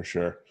 Yeah, for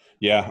sure.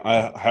 Yeah,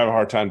 I have a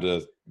hard time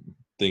to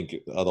think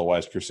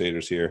otherwise.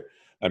 Crusaders here.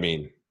 I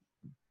mean,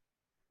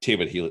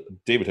 David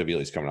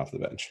Havili's coming off the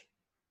bench.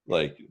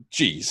 Like,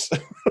 geez,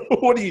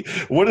 what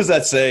does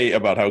that say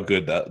about how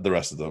good the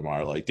rest of them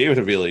are? Like David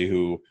Havili,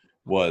 who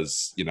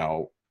was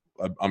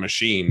a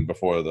machine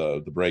before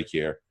the break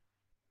here,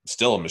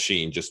 still a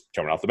machine, just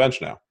coming off the bench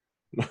now.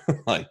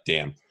 Like,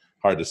 damn,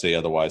 hard to say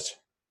otherwise.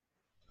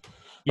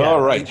 Yeah,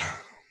 all right.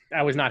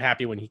 I was not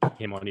happy when he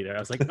came on either. I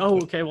was like,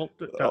 oh, okay, well.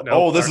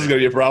 This is going to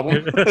be a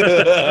problem.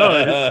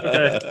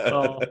 Okay.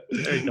 Well,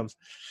 there he comes.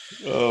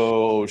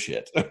 Oh,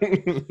 shit.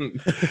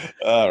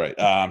 All right.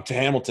 To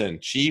Hamilton,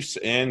 Chiefs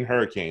and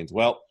Hurricanes.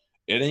 Well,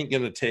 it ain't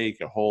going to take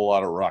a whole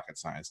lot of rocket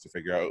science to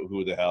figure out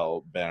who the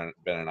hell Ben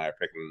and I are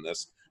picking in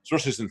this,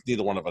 especially since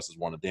neither one of us has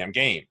won a damn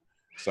game.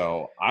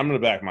 So I'm going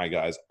to back my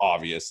guys,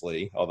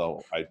 obviously,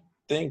 although I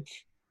think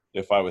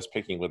if I was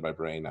picking with my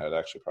brain, I would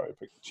actually probably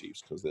pick the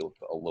Chiefs because they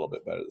looked a little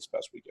bit better this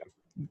past weekend.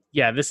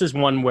 Yeah, this is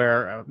one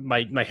where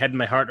my head and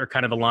my heart are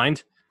kind of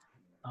aligned.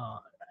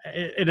 But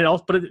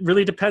it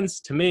really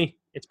depends to me.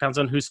 It depends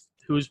on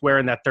who's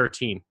wearing that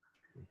 13.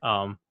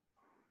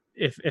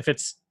 If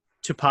it's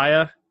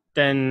Tupaya,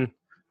 then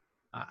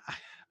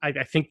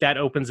I think that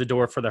opens the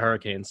door for the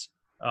Hurricanes.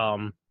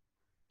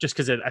 Just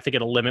because I think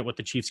it'll limit what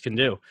the Chiefs can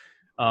do.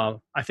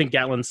 I think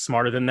Gatlin's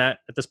smarter than that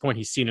at this point.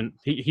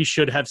 He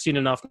should have seen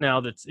enough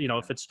now that,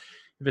 if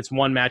it's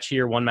one match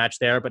here, one match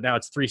there, but now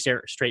it's 3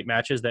 straight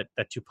matches that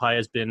Tupaya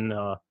has been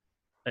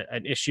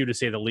an issue, to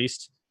say the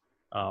least.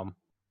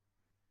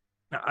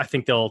 I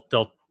think they'll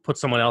put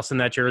someone else in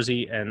that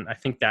jersey, and I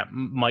think that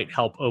might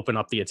help open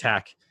up the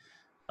attack.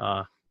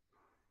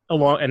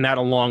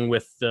 Along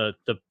with the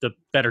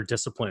better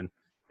discipline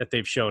that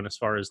they've shown as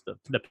far as the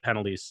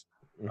penalties.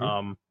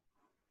 Mm-hmm.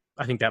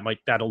 I think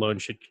that alone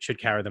should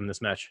carry them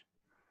this match.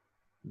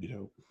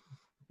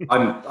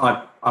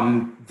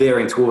 I'm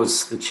veering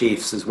towards the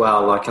Chiefs as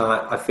well. Like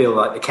I feel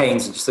like the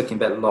Canes are just looking a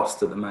bit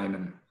lost at the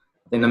moment.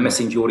 I think they're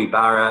missing Jordy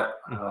Barrett.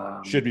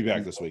 Should be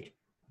back this week.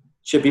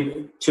 Should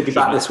be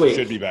back this week.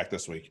 Should be back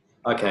this week.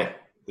 Okay.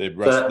 They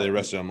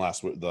rested him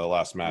the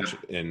last match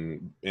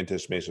in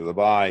anticipation of the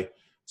bye.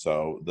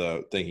 So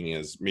the thinking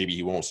is maybe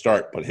he won't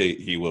start, but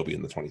he will be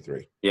in the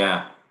 23.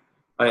 Yeah.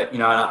 I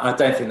don't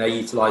think they're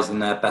utilising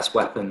their best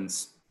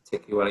weapons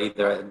particularly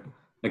well either.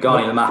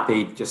 Nagani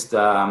Lamapi just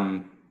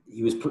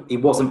he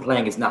wasn't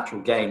playing his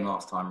natural game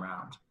last time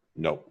round.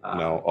 No.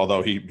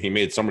 Although he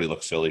made somebody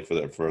look silly for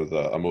the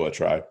Amua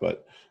tribe,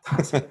 but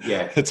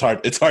yeah, it's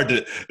hard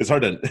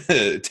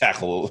to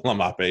tackle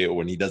Lamape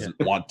when he doesn't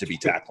want to be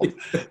tackled.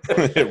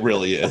 It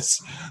really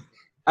is.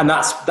 And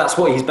that's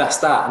what he's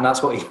best at, and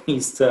that's what he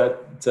needs to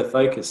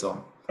focus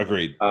on.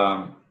 Agreed.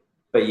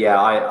 But yeah,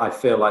 I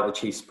feel like the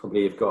Chiefs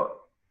probably have got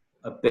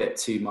a bit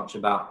too much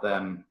about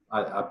them.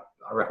 I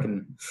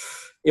reckon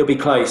it'll be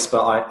close,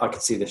 but I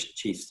could see the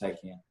Chiefs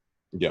taking it.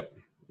 Yep.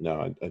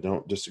 No, I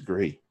don't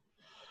disagree.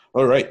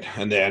 All right,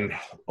 and then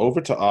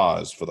over to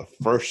Oz for the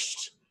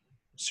first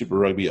Super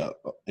Rugby AU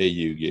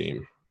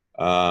game.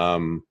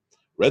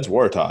 Reds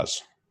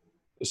Waratahs.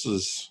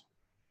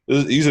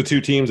 These are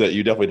two teams that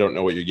you definitely don't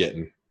know what you're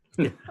getting.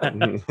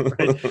 Right.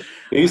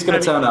 Who's going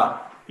to turn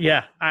up?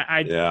 Yeah,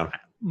 I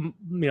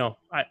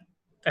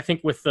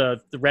think with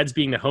the Reds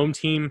being the home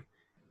team,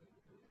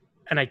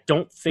 and I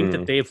don't think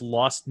that they've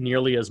lost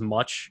nearly as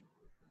much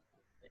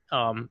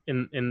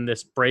in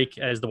this break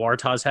as the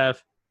Waratahs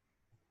have.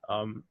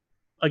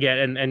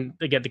 Again,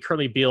 the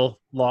Curly Beale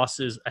loss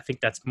is, I think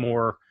that's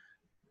more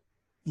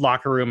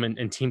locker room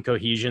and team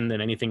cohesion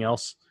than anything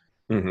else.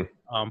 Mm-hmm.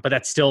 But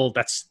that's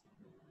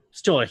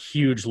still a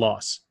huge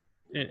loss,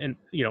 in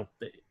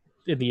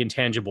the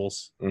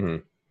intangibles. Mm-hmm.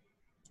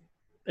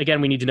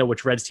 Again, we need to know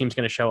which Reds team's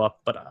going to show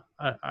up, but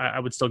I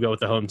would still go with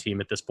the home team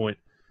at this point.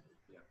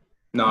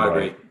 No, I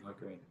agree.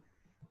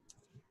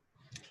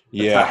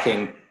 Yeah,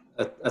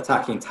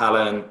 attacking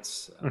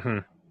talent. Mm-hmm.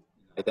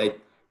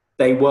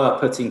 They were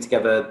putting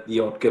together the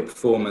odd good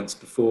performance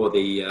before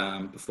the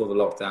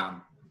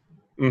lockdown.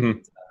 Mm-hmm.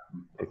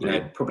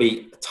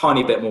 Probably a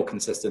tiny bit more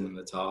consistent than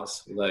the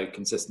Tars, although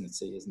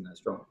consistency isn't their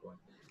strong point.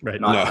 Right.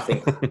 No.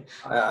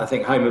 I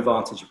think home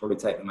advantage will probably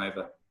take them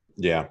over.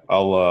 Yeah,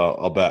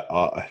 I'll bet.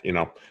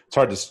 It's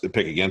hard to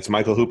pick against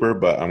Michael Hooper,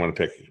 but I'm going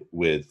to pick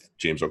with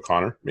James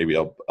O'Connor. Maybe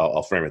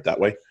I'll frame it that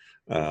way,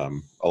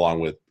 along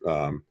with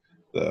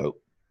the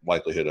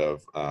likelihood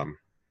of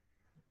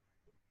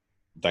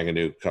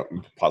Danganu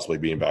possibly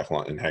being back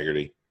in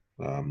Haggerty.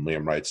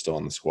 Liam Wright's still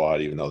on the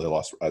squad, even though they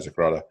lost Isaac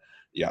Rada.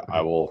 Yeah,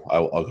 I'll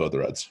go with the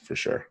Reds for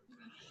sure.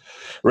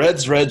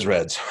 Reds.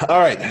 All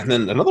right, and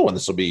then another one.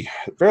 This will be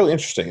fairly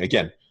interesting.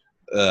 Again,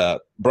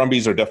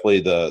 Brumbies are definitely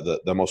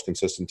the most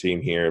consistent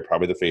team here,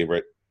 probably the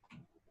favorite.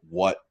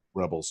 What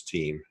Rebels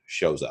team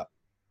shows up?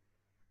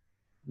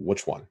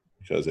 Which one?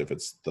 Because if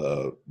it's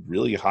the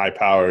really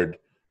high-powered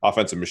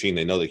offensive machine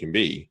they know they can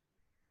be,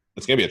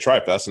 it's going to be a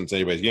tri-fest and it's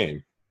anybody's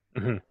game.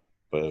 Mm-hmm.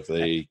 But if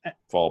they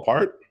fall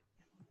apart,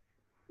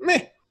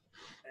 meh.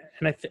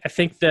 And I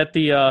think that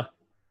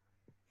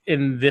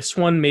in this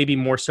one, maybe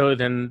more so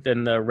than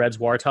the Reds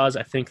Waratahs,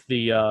 I think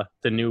the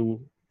new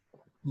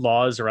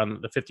laws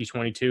around the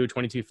 50-22,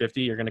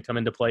 22-50 are going to come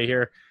into play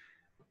here.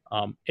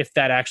 If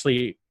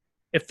the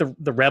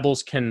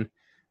Rebels can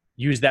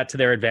use that to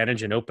their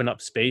advantage and open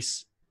up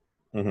space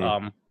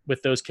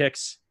with those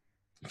kicks,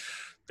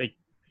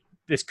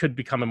 this could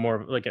become a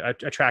more like a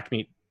track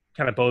meet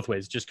kind of both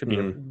ways. Just could be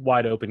a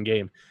wide open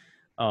game.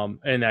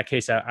 In that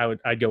case,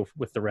 I'd go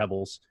with the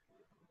Rebels.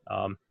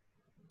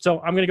 So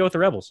I'm going to go with the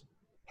Rebels.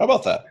 How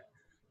about that?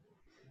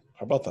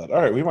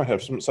 All right, we might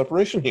have some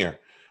separation here.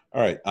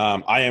 All right,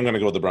 I am going to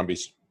go with the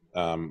Brumbies.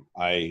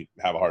 I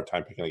have a hard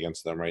time picking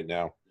against them right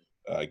now.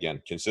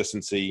 Again,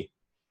 consistency.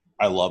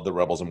 I love the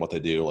Rebels and what they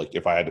do. Like,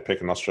 if I had to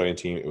pick an Australian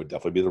team, it would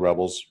definitely be the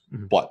Rebels.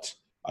 Mm-hmm. But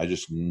I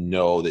just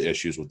know the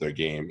issues with their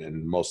game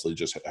and mostly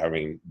just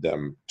having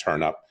them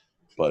turn up.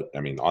 But,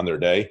 I mean, on their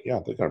day, yeah,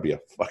 they're going to be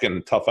a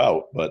fucking tough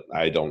out. But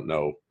I don't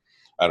know.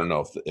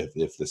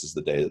 If this is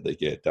the day that they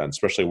get it done,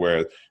 especially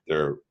where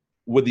they're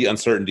with the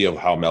uncertainty of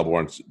how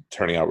Melbourne's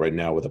turning out right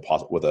now with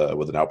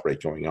an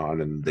outbreak going on,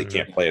 and they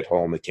can't play at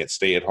home, they can't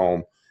stay at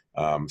home,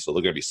 so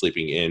they're going to be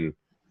sleeping in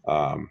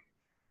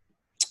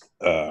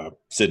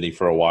Sydney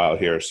for a while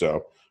here,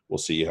 so we'll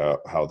see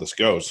how this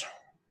goes.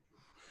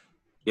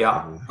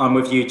 Yeah, I'm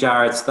with you,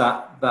 Jared.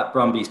 That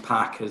Brumbies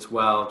pack as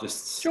well.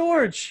 Just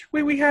George,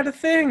 we had a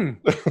thing.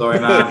 Sorry,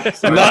 man.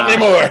 Not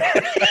anymore.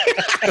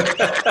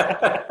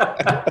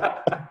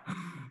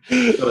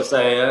 Gotta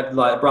say,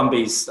 like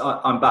Brumbies,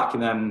 I'm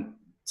backing them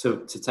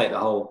to take the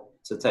whole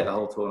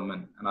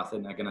tournament, and I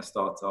think they're going to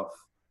start off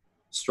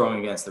strong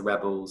against the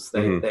Rebels.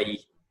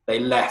 They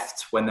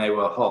left when they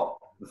were hot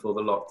before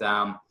the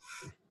lockdown,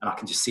 and I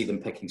can just see them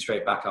picking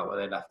straight back up where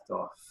they left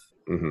off.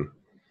 Mm-hmm.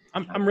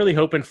 I'm really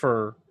hoping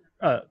for.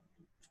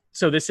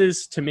 So this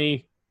is, to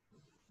me,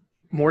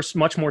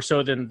 much more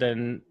so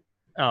than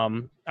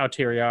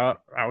Aotearoa.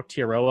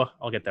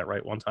 I'll get that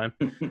right one time.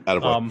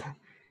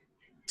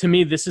 To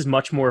me, this is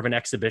much more of an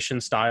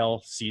exhibition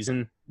style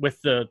season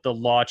with the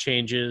law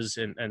changes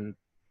and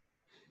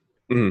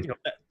you know,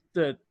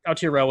 the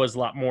Aotearoa is a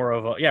lot more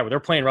of a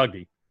they're playing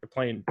rugby. They're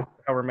playing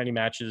however many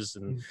matches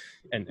and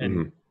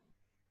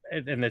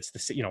it's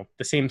the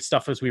same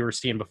stuff as we were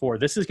seeing before.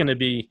 This is going to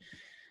be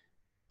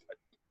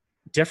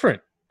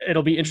different.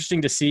 It'll be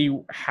interesting to see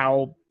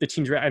how the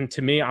teams react. And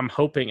to me, I'm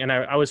hoping, and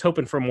I was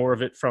hoping for more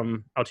of it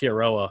from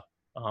Aotearoa,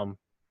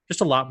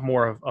 just a lot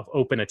more of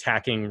open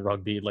attacking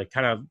rugby, like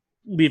kind of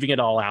leaving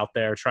it all out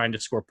there, trying to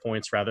score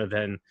points rather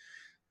than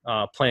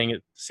playing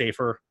it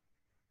safer.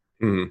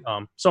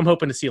 Mm-hmm. So I'm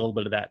hoping to see a little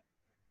bit of that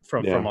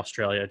from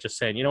Australia, just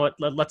saying, you know what,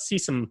 let's see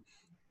some,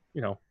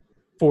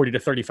 40 to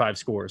 35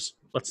 scores.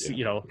 Let's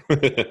see,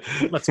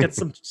 let's get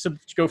some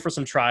go for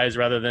some tries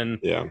rather than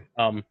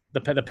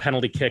the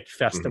penalty kick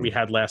fest that we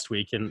had last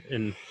week in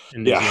New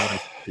Zealand.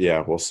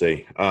 Yeah, we'll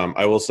see.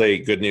 I will say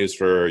good news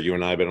for you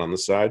and I, been on the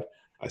side.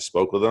 I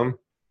spoke with them.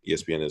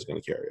 ESPN is going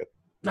to carry it.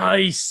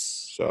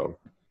 Nice. So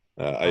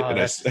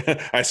I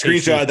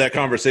screenshotted that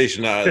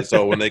conversation.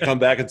 So when they come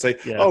back and say,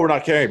 "Oh, we're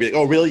not carrying," be like,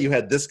 "Oh, really? You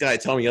had this guy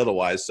tell me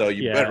otherwise." So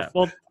you better.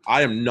 Well,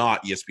 I am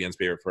not ESPN's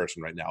favorite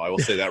person right now. I will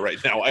say that right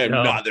now. I am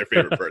not their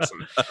favorite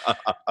person.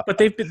 But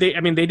they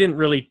didn't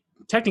really.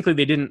 Technically,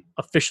 they didn't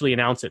officially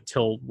announce it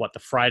till the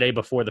Friday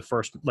before the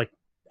first,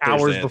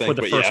 hours before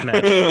the first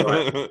match.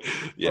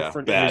 Right?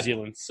 For New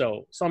Zealand.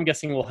 So I'm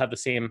guessing we'll have the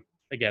same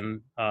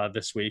again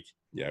this week.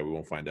 Yeah, we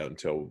won't find out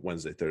until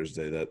Wednesday,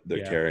 Thursday that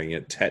they're carrying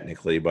it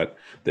technically, but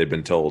they've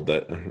been told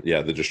that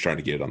they're just trying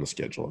to get it on the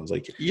schedule. I was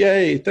like,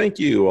 yay, thank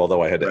you.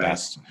 Although I had to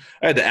ask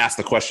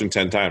the question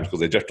 10 times because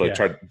they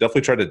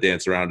definitely tried to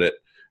dance around it.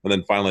 And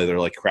then finally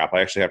they're like, crap,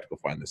 I actually have to go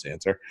find this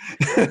answer.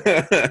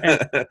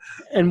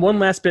 and one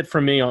last bit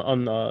from me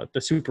on the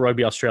Super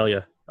Rugby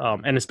Australia,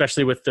 and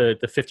especially with the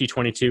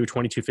 50-22,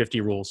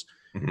 22-50 rules.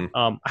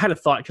 Mm-hmm. I had a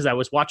thought because I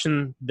was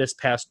watching this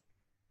past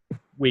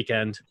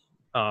weekend,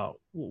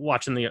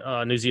 watching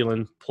the New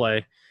Zealand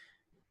play,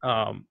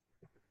 and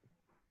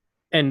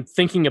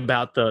thinking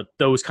about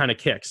those kind of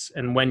kicks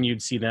and when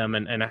you'd see them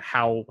and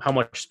how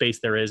much space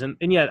there is. And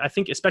yet I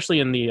think especially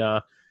in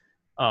the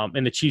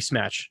Chiefs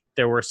match,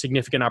 there were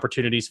significant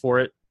opportunities for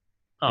it,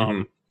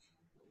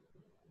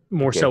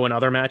 more so in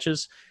other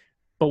matches.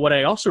 But what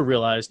I also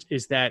realized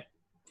is that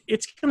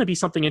it's going to be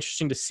something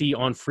interesting to see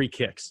on free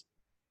kicks.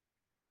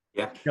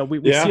 Yeah,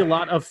 we see a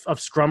lot of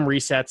scrum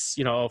resets.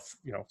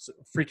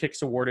 Free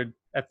kicks awarded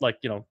at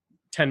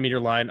 10-meter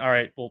line. All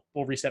right,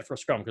 we'll reset for a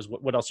scrum because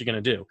what else are you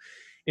going to do?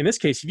 In this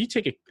case, if you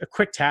take a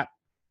quick tap,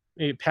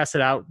 maybe pass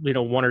it out,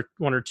 one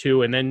or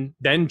two, and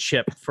then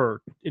chip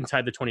for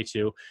inside the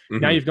 22. Mm-hmm.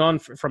 Now you've gone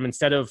from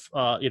instead of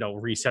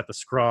reset the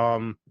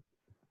scrum.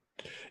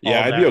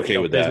 Yeah, I'd be okay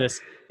with business.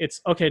 that. It's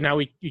okay. Now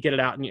you get it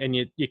out and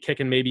you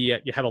kick, and maybe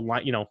you have a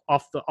line.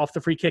 Off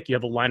the free kick, you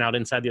have a line out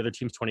inside the other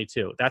team's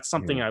 22. That's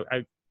something I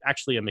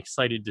actually am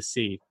excited to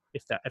see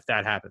if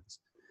that happens.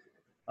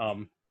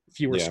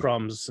 Fewer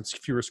scrums,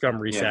 fewer scrum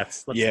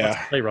resets.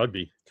 Let's play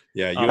rugby.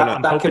 Yeah,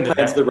 that could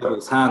play into the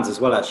Rebels' hands as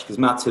well, actually, because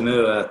Matt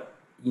Tamua,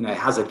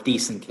 has a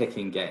decent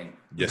kicking game.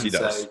 Yes, he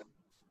does. So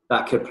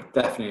that could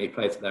definitely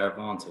play to their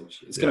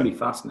advantage. It's going to be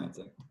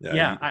fascinating.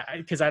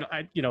 Because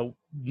I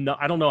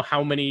don't know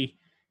how many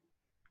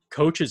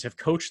coaches have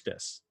coached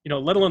this,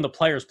 let alone the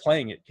players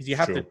playing it,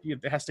 because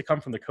it has to come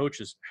from the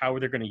coaches how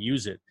they're going to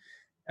use it.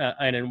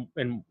 And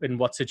in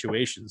what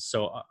situations.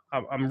 So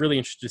I'm really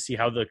interested to see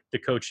how the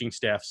coaching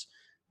staffs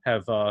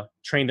have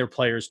trained their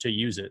players to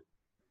use it.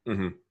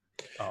 Mm-hmm.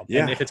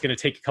 And if it's going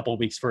to take a couple of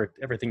weeks for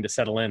everything to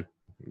settle in.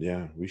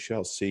 Yeah, we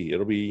shall see.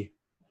 It'll be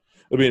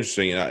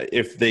interesting.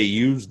 If they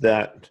use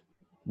that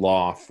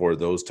law for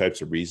those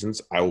types of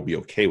reasons, I will be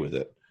okay with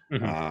it.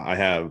 Mm-hmm. I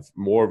have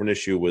more of an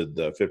issue with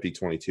the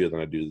 50-22 than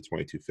I do the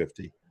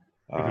 22-50.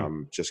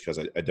 Just because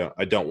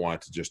I don't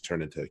want it to just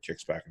turn into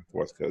kicks back and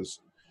forth because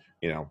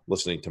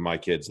listening to my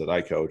kids that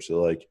I coach, they're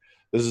like,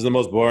 this is the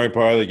most boring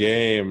part of the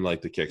game,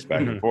 like the kicks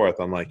back and forth.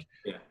 I'm like,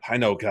 I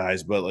know,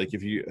 guys, but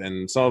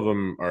and some of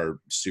them are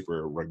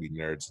super rugby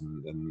nerds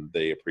and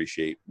they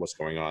appreciate what's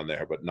going on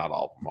there, but not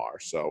all of them are.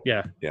 So,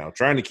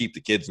 trying to keep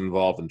the kids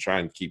involved and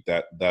trying to keep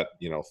that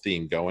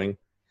theme going.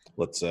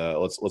 Let's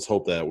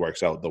hope that it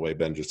works out the way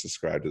Ben just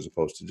described, as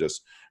opposed to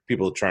just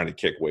people trying to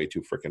kick way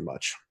too freaking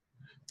much.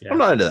 Yeah. I'm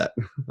not into that.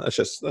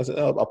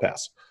 I'll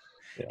pass.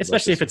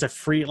 especially if it's a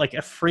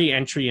free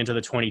entry into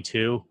the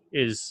 22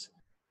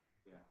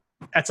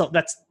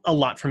 that's a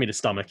lot for me to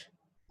stomach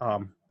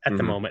at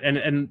the moment.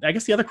 And I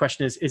guess the other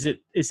question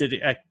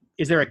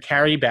is there a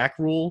carry back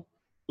rule,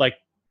 like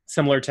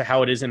similar to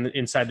how it is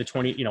inside the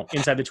 20,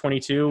 inside the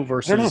 22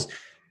 versus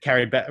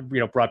carried back,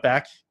 brought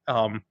back.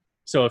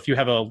 So if you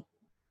have a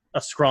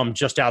scrum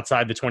just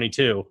outside the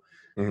 22,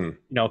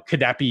 could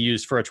that be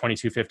used for a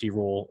 2250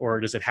 rule, or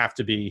does it have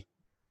to be,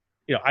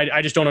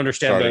 I just don't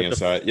understand I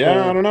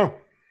don't know.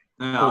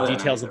 Full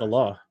details of the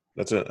law.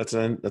 That's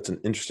an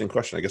interesting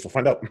question. I guess we'll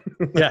find out.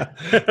 Yeah.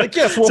 I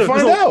guess we'll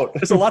find out.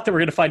 There's a lot that we're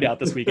going to find out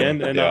this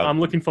weekend, and I'm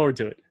looking forward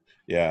to it.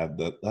 Yeah,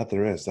 that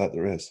there is.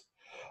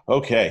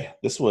 Okay,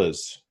 this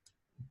was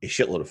a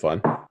shitload of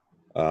fun.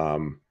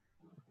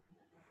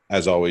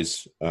 As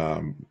always,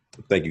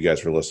 thank you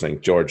guys for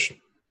listening. George,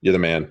 you're the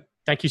man.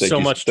 Thank you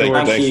so much,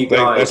 George.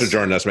 Thanks for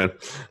joining us, man.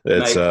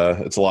 It's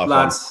a lot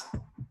of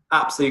fun.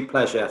 Absolute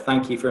pleasure.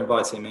 Thank you for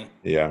inviting me.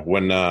 Yeah,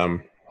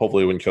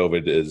 hopefully when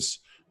COVID is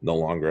no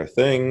longer a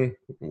thing,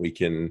 we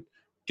can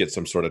get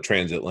some sort of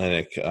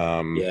transatlantic,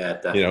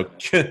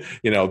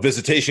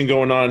 visitation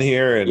going on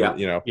here, and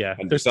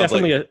and there's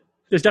definitely a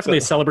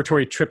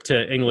celebratory trip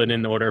to England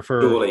in order for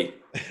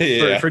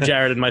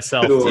Jared and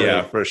myself.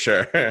 Yeah, for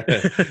sure.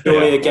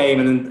 Surely a game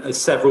and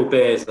several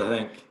beers, I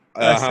think.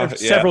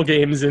 Several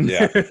games and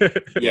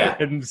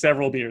and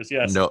several beers.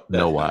 Yes.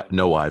 No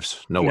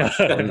wives.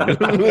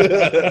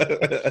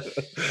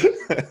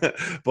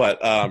 But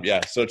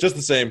so just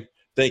the same.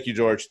 Thank you,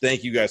 George.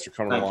 Thank you guys for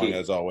coming along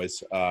as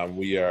always.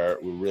 We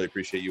really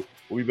appreciate you.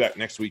 We'll be back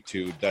next week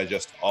to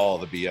digest all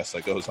the BS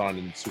that goes on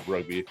in Super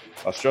Rugby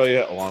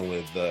Australia, along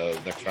with the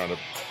next round of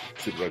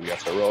Super Rugby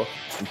Aotearoa.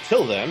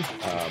 Until then,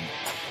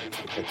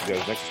 we'll catch you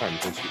guys next time.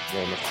 Thanks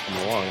very much for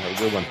coming along. Have a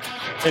good one.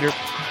 Later.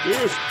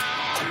 Cheers.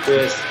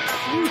 Cheers.